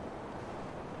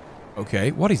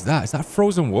 Okay, what is that? Is that a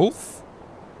frozen wolf?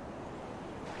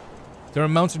 Is there a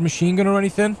mounted machine gun or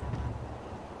anything?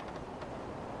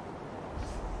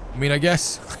 I mean, I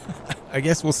guess... I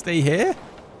guess we'll stay here.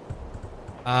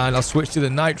 And I'll switch to the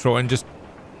nitro and just...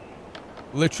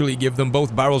 literally give them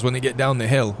both barrels when they get down the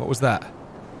hill. What was that?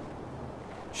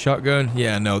 Shotgun?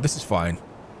 Yeah, no, this is fine.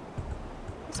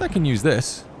 I guess I can use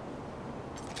this.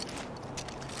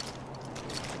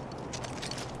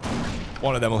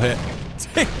 One of them will hit.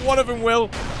 One of them will.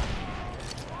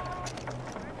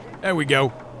 There we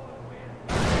go.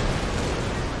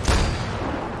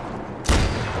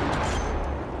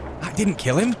 That didn't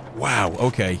kill him? Wow,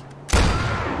 okay.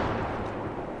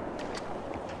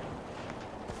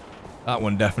 That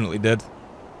one definitely did.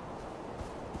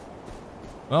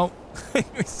 Well,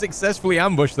 we successfully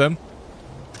ambushed them.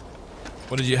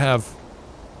 What did you have?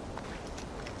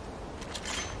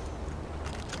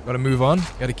 Gotta move on.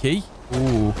 Got a key?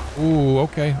 Ooh. Ooh,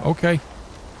 okay, okay.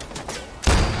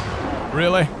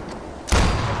 Really?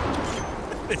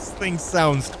 This thing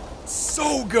sounds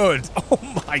so good.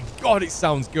 Oh my god, it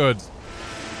sounds good.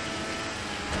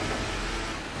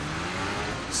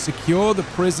 Secure the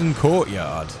prison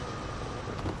courtyard.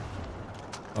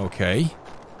 Okay.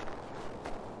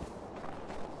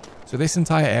 So this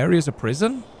entire area is a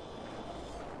prison?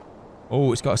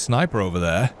 Oh, it's got a sniper over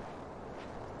there.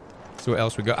 So what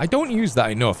else we got? I don't use that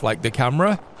enough, like the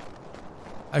camera.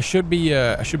 I should be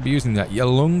using that. Your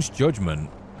lungs judgment.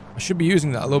 I should be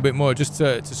using that a little bit more just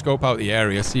to scope out the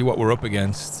area, see what we're up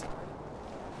against.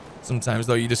 Sometimes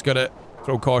though, you just gotta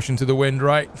throw caution to the wind,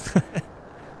 right?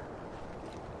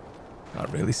 Can't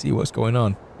really see what's going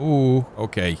on. Ooh,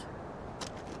 okay.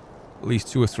 At least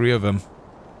 2 or 3 of them.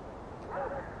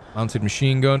 Mounted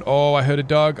machine gun. Oh, I heard a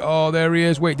dog. Oh, there he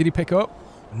is. Wait, did he pick up?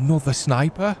 Another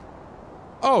sniper?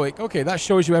 Oh, okay, that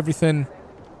shows you everything.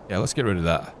 Yeah, let's get rid of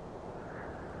that.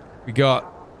 We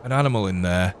got an animal in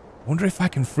there. I wonder if I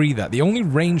can free that. The only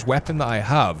ranged weapon that I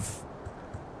have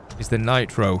is the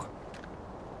nitro.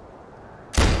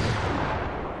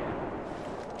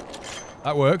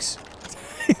 That works.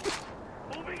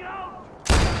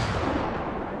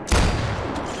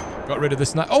 Got rid of the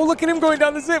sniper. Oh, look at him going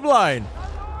down the zip line.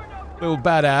 Little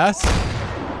badass.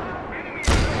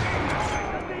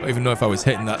 I don't even know if I was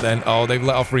hitting that then. Oh, they've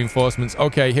let off reinforcements.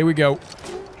 Okay, here we go.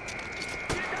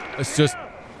 Let's just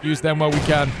use them while we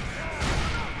can.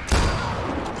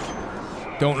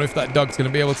 Don't know if that dog's going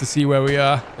to be able to see where we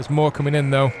are. There's more coming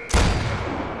in, though.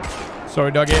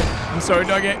 Sorry, doggy. I'm sorry,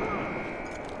 doggy.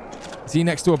 Is he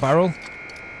next to a barrel?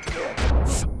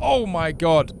 Oh, my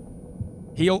God.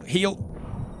 Heal, heal.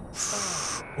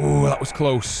 Oh, that was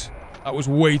close. That was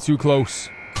way too close.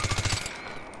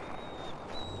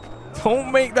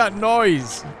 Don't make that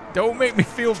noise. Don't make me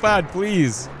feel bad,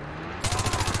 please.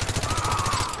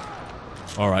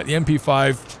 Alright, the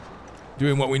MP5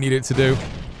 doing what we need it to do.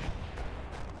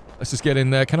 Let's just get in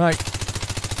there. Can I?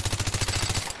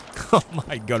 Oh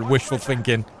my god, wishful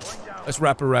thinking. Let's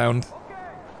wrap around. Do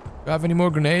I have any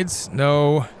more grenades?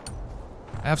 No.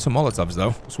 I have some Molotovs,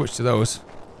 though. We'll switch to those.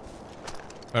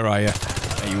 Where are you?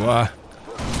 There you are.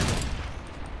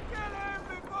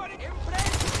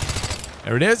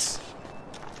 There it is.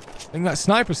 I think that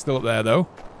sniper's still up there, though.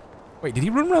 Wait, did he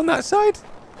run around that side?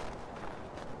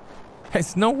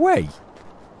 There's no way.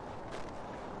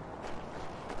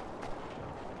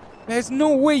 There's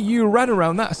no way you ran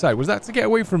around that side. Was that to get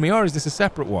away from me, or is this a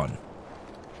separate one?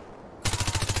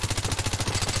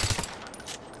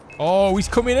 Oh, he's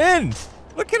coming in.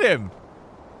 Look at him.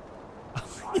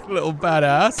 You little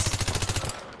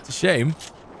badass. It's a shame.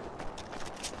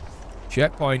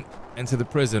 Checkpoint. Enter the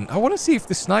prison. I want to see if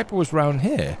the sniper was round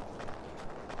here.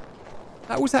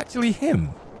 That was actually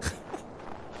him.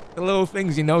 The little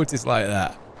things you notice like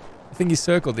that. I think he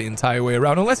circled the entire way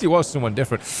around. Unless he was someone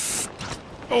different.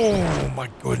 Oh my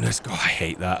goodness. God, I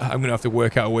hate that. I'm going to have to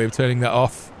work out a way of turning that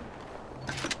off.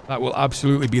 That will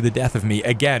absolutely be the death of me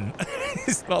again.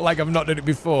 It's not like I've not done it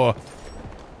before.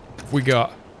 We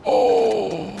got...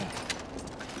 Oh!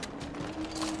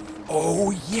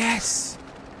 Oh, yes!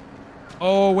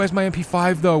 Oh, where's my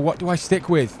MP5, though? What do I stick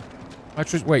with?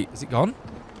 Wait, is it gone?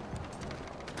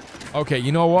 Okay,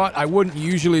 you know what? I wouldn't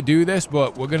usually do this,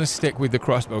 but we're going to stick with the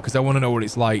crossbow because I want to know what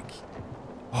it's like.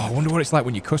 Oh, I wonder what it's like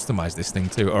when you customize this thing,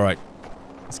 too. All right,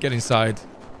 let's get inside.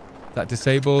 That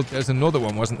disabled. There's another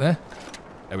one, wasn't there?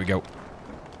 There we go.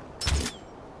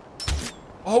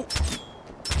 Oh!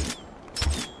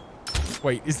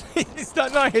 Wait, is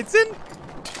that not hitting?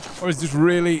 Or is this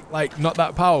really, like, not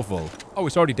that powerful? Oh,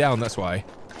 it's already down, that's why.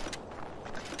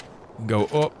 Go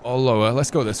up or lower. Let's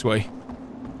go this way.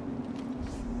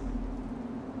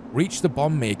 Reach the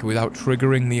bomb maker without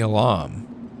triggering the alarm.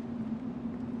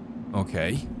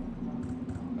 Okay.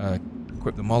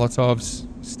 Equip the Molotovs.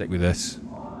 Stick with this.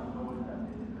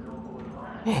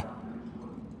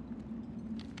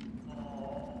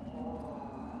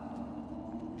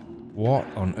 What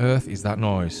on earth is that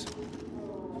noise?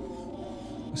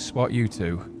 Let's spot you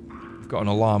two. We've got an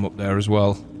alarm up there as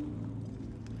well.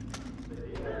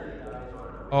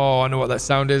 Oh, I know what that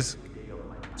sound is.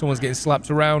 Someone's getting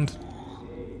slapped around.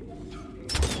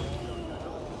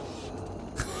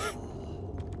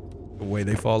 The way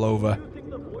they fall over.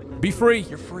 Be free!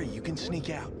 You're free. You can sneak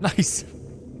out. Nice!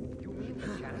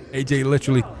 AJ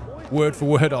literally, word for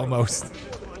word almost.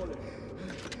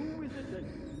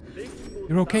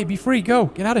 You're okay, be free, go!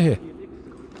 Get out of here!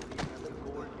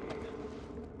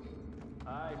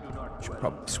 Should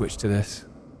probably switch to this.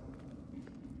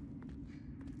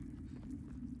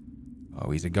 Oh,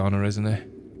 he's a goner, isn't he?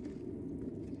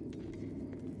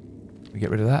 We get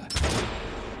rid of that?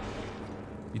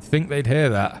 You'd think they'd hear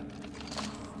that.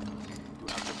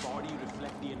 The body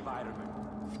reflect the environment.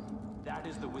 That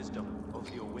is the wisdom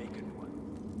of the awakened one.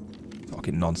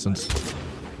 Talking nonsense.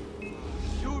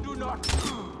 You do not.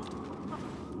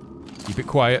 Keep it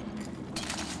quiet.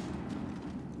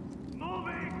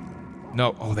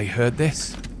 No. Oh, they heard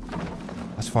this?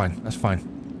 That's fine. That's fine.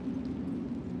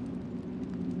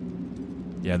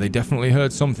 Yeah, they definitely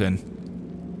heard something.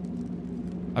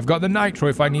 I've got the nitro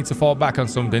if I need to fall back on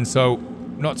something, so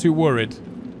not too worried.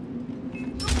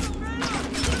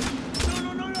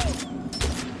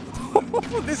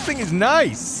 This thing is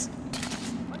nice.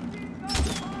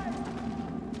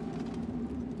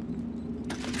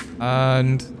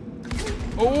 And...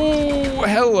 oh,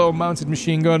 hello, mounted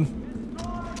machine gun.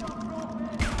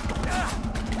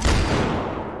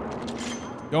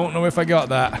 Don't know if I got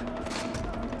that.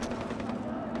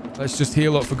 Let's just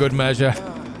heal up for good measure.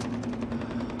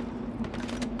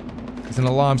 There's an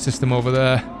alarm system over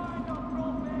there.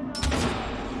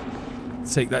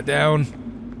 Take that down.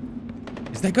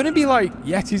 Is there going to be, like,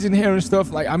 Yetis in here and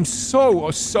stuff? Like, I'm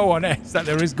so on edge that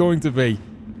there is going to be.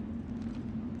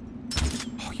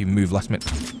 Oh, you move last minute.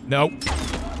 No.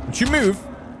 Don't you move.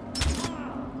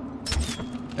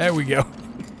 There we go.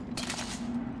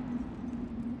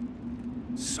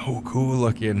 So cool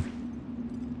looking.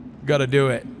 Gotta do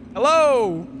it.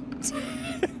 Hello!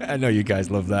 I know you guys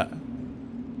love that.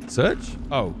 Search?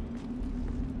 Oh.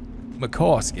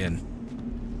 Macaw skin.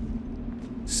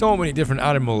 So many different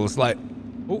animals, like...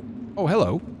 oh, oh,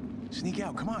 hello. Sneak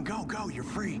out. Come on, go, go. You're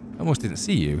free. I almost didn't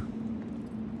see you.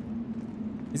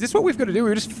 Is this what we've got to do?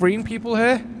 We're just freeing people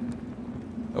here?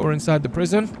 Oh, we're inside the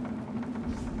prison?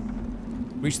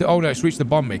 Reach the... oh, no, it's reach the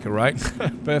bomb maker, right?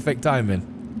 Perfect timing.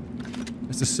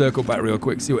 Let's just circle back real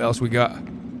quick, see what else we got.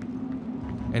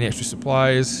 Any extra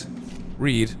supplies?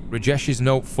 Read Rajesh's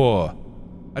note 4.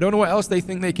 I don't know what else they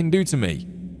think they can do to me.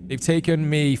 They've taken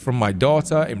me from my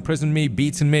daughter, imprisoned me,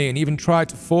 beaten me, and even tried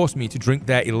to force me to drink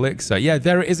their elixir. Yeah,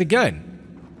 there it is again.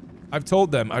 I've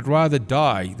told them I'd rather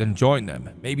die than join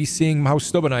them. Maybe seeing how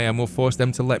stubborn I am will force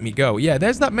them to let me go. Yeah,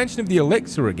 there's that mention of the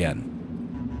elixir again.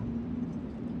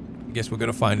 I guess we're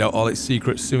going to find out all its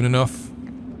secrets soon enough.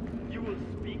 You will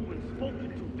speak when spoken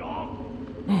to, dog.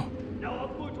 Now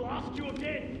I'm going to ask you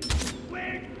again.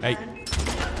 Where? Hey.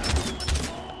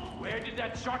 Where did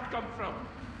that shot come from?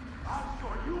 I'll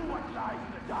show you what lies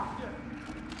in the darkness.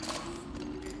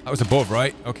 That was above,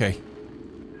 right? Okay.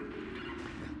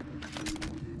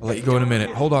 I'll let you go in a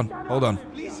minute. Hold on. Hold on.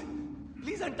 Please,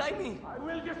 please untie me. I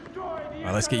will destroy the...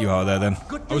 Alright, let's get you out of there then.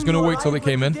 Good I was thing going to you're wait till they alive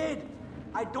came when in. you did.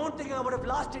 I don't think I would have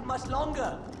lasted much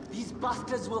longer. These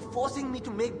bastards were forcing me to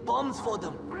make bombs for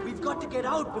them. We've got to get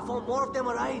out before more of them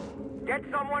arrive. Get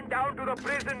someone down to the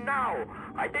prison now.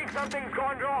 I think something's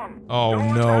gone wrong. Oh,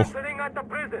 no. no. One's sitting at the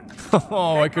prison.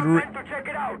 Oh, I could to check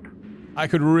it out. I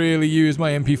could really use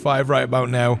my MP5 right about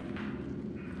now.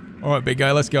 Alright, big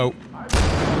guy, let's go.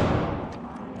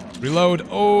 Reload.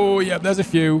 Oh, yeah, there's a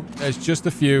few. There's just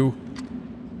a few.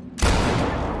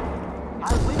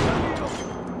 I'll wait for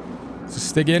you. So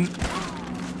stick in.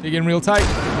 Dig in real tight.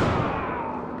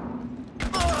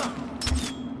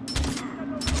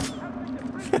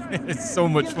 It's so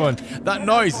much fun. That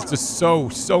noise is just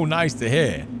so nice to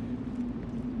hear.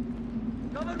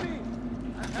 Cover me.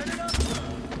 I'm headed up.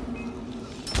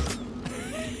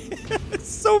 It's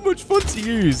so much fun to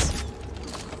use.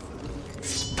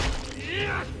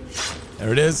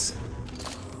 There it is.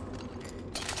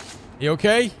 You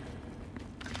okay?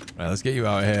 Right, let's get you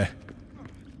out of here.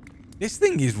 This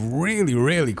thing is really,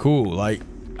 really cool. Like,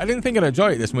 I didn't think I'd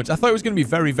enjoy it this much. I thought it was going to be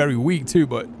very, very weak too,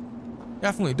 but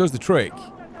definitely does the trick.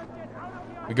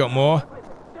 We got more.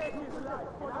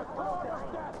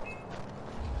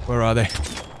 Where are they?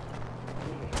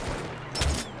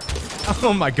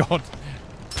 Oh my god.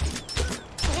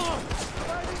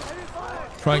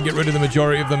 Try and get rid of the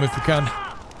majority of them if we can.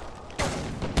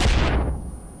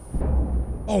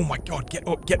 Oh my god, get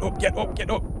up, get up, get up,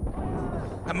 get up.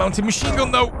 That mounted machine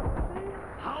gun though.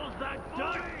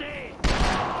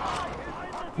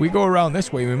 We go around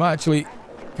this way, we might actually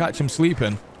catch him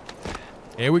sleeping.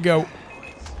 Here we go.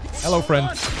 Hello, friend.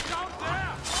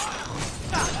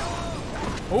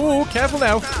 Oh, careful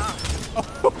now.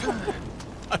 Oh,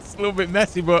 that's a little bit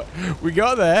messy, but we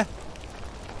got there.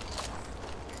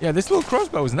 Yeah, this little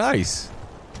crossbow is nice.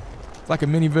 It's like a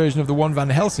mini version of the one Van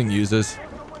Helsing uses.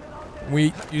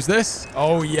 We use this?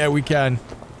 Oh, yeah, we can.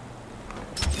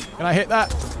 Can I hit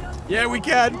that? Yeah, we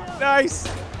can. Nice.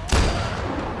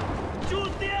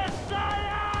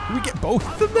 Can we get both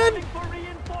of them then?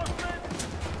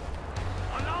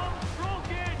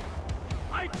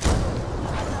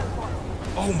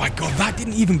 Oh my god, that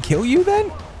didn't even kill you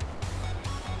then?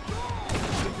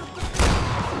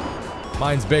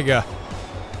 Mine's bigger.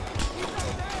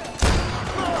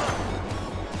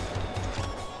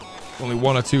 Only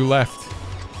one or two left.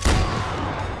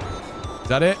 Is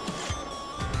that it?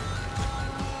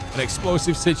 An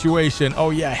explosive situation. Oh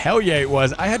yeah, hell yeah it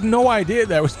was. I had no idea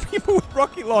there was people with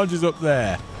rocket launchers up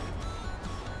there.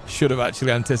 Should have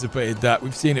actually anticipated that.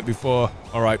 We've seen it before.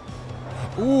 All right.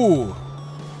 Ooh.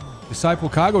 Disciple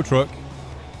cargo truck.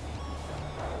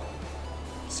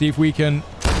 See if we can...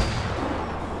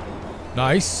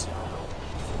 Nice.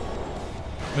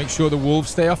 Make sure the wolves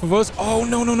stay off of us. Oh,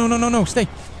 no, no, no, no, no, no. Stay.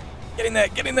 Get in there.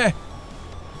 Get in there.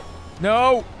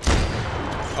 No.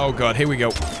 Oh, God. Here we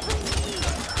go.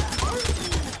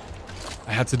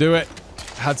 I had to do it.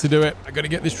 I had to do it. I got to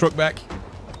get this truck back.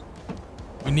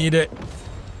 We need it.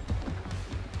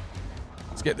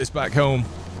 Let's get this back home.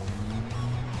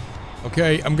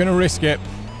 Okay, I'm going to risk it.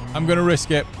 I'm going to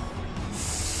risk it.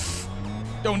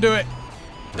 Don't do it.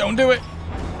 Don't do it.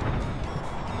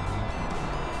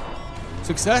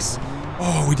 Success?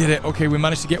 Oh, we did it. Okay, we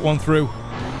managed to get one through.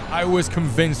 I was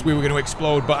convinced we were going to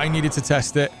explode, but I needed to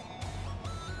test it.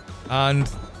 And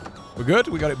we're good.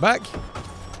 We got it back.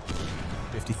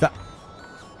 50,000.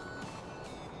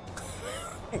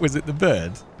 Was it the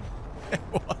bird? It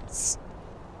was.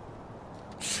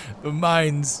 The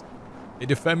mines. They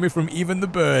defend me from even the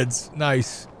birds.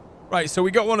 Nice. Right, so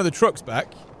we got one of the trucks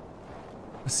back.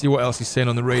 Let's see what else he's saying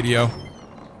on the radio.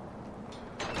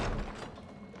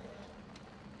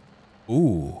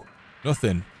 Ooh,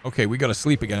 nothing. Okay, we gotta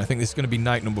sleep again. I think this is gonna be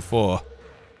night number 4.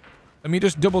 Let me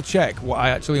just double check what I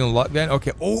actually unlocked then.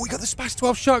 Okay, oh, we got the Smash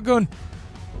 12 shotgun.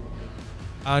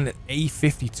 And an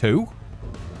A52.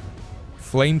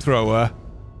 Flamethrower.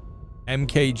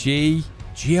 MKG.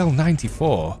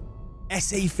 GL94.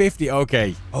 SA-50,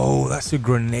 okay. Oh, that's a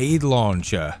grenade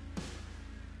launcher.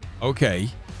 Okay.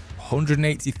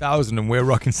 180,000 and we're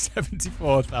rocking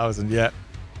 74,000, yeah.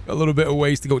 Got a little bit of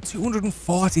ways to go.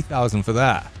 240,000 for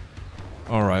that.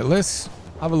 All right, let's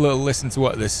have a little listen to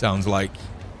what this sounds like.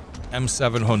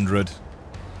 M700.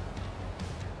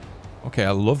 Okay,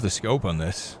 I love the scope on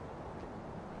this.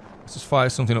 Let's just fire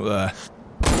something up there.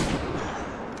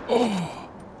 Oh,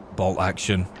 bolt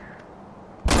action.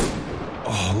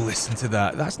 Oh, listen to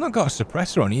that. That's not got a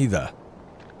suppressor on either.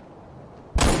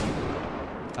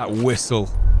 That whistle.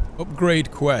 Upgrade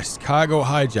quest. Cargo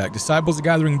hijack. Disciples are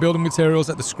gathering building materials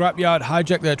at the scrapyard,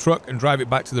 hijack their truck, and drive it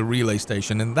back to the relay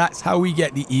station. And that's how we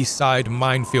get the east side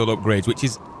minefield upgrades, which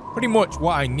is pretty much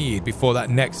what I need before that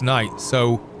next night.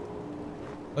 So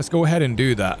let's go ahead and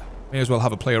do that. May as well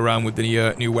have a play around with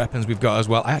the new weapons we've got as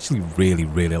well. I actually really,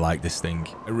 really like this thing.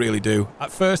 I really do.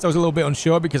 At first, I was a little bit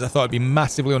unsure because I thought it'd be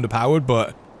massively underpowered,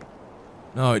 but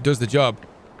no, it does the job.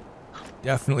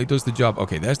 Definitely does the job.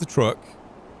 Okay, there's the truck.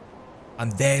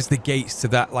 And there's the gates to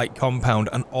that, like, compound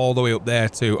and all the way up there,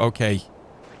 too. Okay.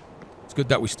 It's good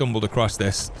that we stumbled across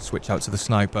this. Switch out to the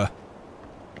sniper.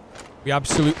 We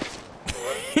absolutely...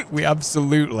 we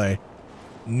absolutely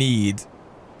need...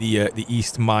 the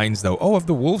east mines, though. Oh, have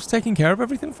the wolves taken care of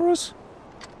everything for us?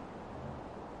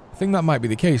 I think that might be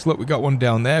the case. Look, we got one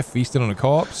down there, feasting on a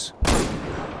corpse.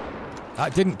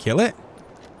 That didn't kill it.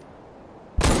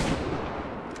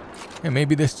 Yeah,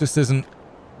 maybe this just isn't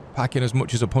packing as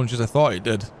much as a punch as I thought it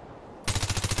did.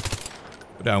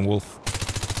 Go down, wolf.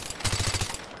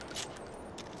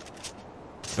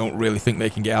 Don't really think they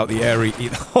can get out the area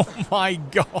either. Oh my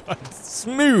god.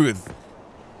 Smooth.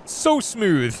 So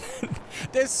smooth.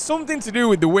 There's something to do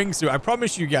with the wingsuit. I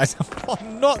promise you guys,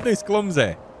 I'm not this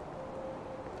clumsy.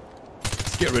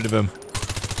 get rid of them.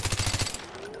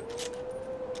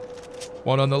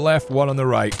 One on the left, one on the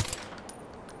right.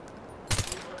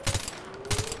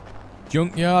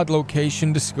 Junkyard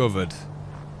location discovered.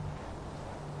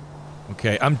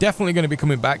 Okay, I'm definitely going to be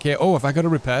coming back here. Oh, have I got to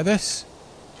repair this?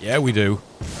 Yeah, we do.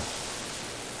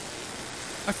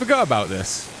 I forgot about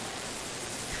this.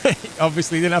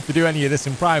 Obviously, didn't have to do any of this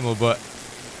in Primal, but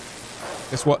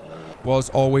guess what was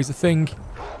always a thing.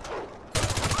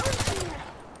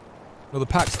 Another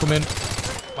pack's coming.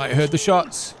 Might have heard the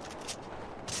shots.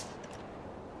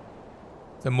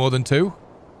 Is there more than two?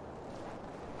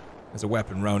 There's a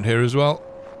weapon round here as well.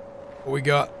 What we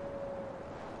got?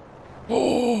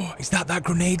 Oh, is that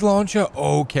grenade launcher?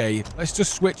 Okay, let's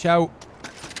just switch out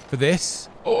for this.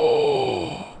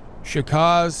 Oh,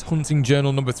 Shakar's Hunting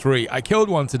Journal number 3. I killed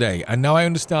one today, and now I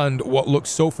understand what looks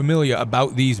so familiar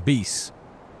about these beasts.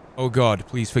 Oh God,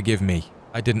 please forgive me.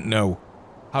 I didn't know.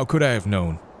 How could I have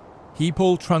known?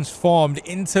 People transformed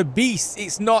into beasts.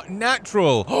 It's not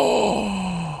natural.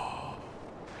 Oh,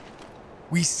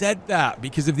 we said that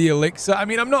because of the elixir. I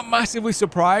mean, I'm not massively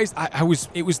surprised.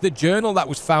 It was the journal that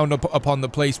was found upon the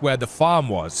place where the farm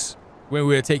was, where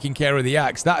we were taking care of the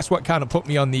axe. That's what kind of put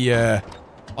me on the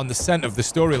scent of the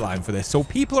storyline for this. So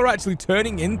people are actually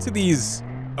turning into these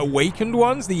awakened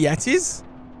ones, the Yetis.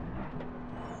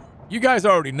 You guys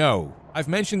already know. I've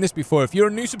mentioned this before. If you're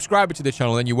a new subscriber to the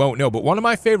channel, then you won't know. But one of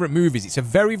my favorite movies, it's a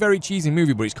very, very cheesy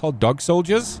movie, but it's called Dog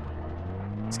Soldiers.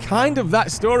 It's kind of that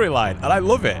storyline, and I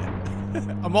love it.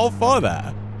 I'm all for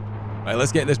that. Right,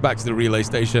 let's get this back to the relay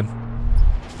station.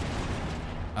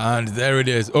 And there it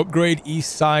is. Upgrade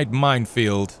East Side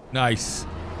Minefield. Nice.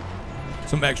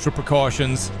 Some extra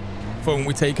precautions for when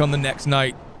we take on the next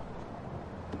night.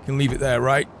 Can leave it there,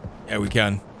 right? Yeah, we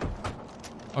can.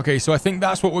 Okay, so I think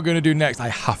that's what we're going to do next. I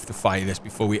have to fire this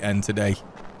before we end today.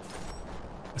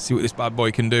 Let's see what this bad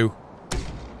boy can do.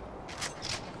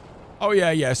 Oh,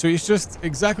 yeah. So it's just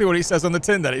exactly what it says on the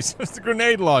tin, that it's just a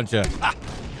grenade launcher. Ah.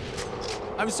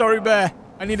 I'm sorry, Bear.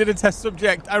 I needed a test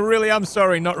subject. I really am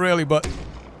sorry. Not really, but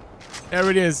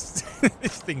there it is.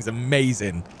 This thing's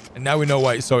amazing. And now we know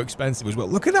why it's so expensive as well.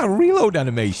 Look at that reload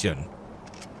animation.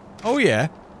 Oh, yeah.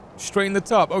 Straight in the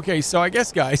top. Okay, so I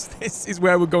guess, guys, this is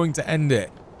where we're going to end it.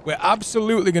 We're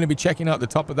absolutely going to be checking out the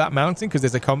top of that mountain because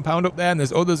there's a compound up there and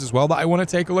there's others as well that I want to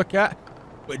take a look at.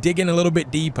 We're digging a little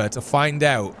bit deeper to find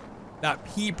out that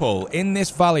people in this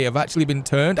valley have actually been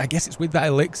turned, I guess it's with that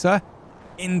elixir,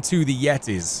 into the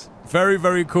Yetis. Very,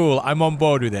 very cool. I'm on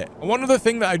board with it. And one other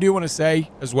thing that I do want to say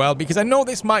as well, because I know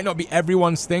this might not be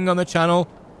everyone's thing on the channel,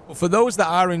 but for those that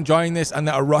are enjoying this and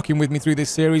that are rocking with me through this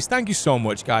series, thank you so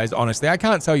much, guys. Honestly, I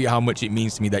can't tell you how much it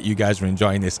means to me that you guys are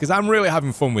enjoying this because I'm really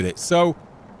having fun with it. So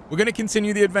we're going to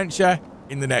continue the adventure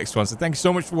in the next one. So thank you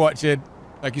so much for watching.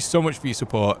 Thank you so much for your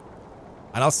support.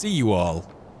 And I'll see you all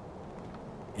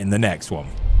in the next one.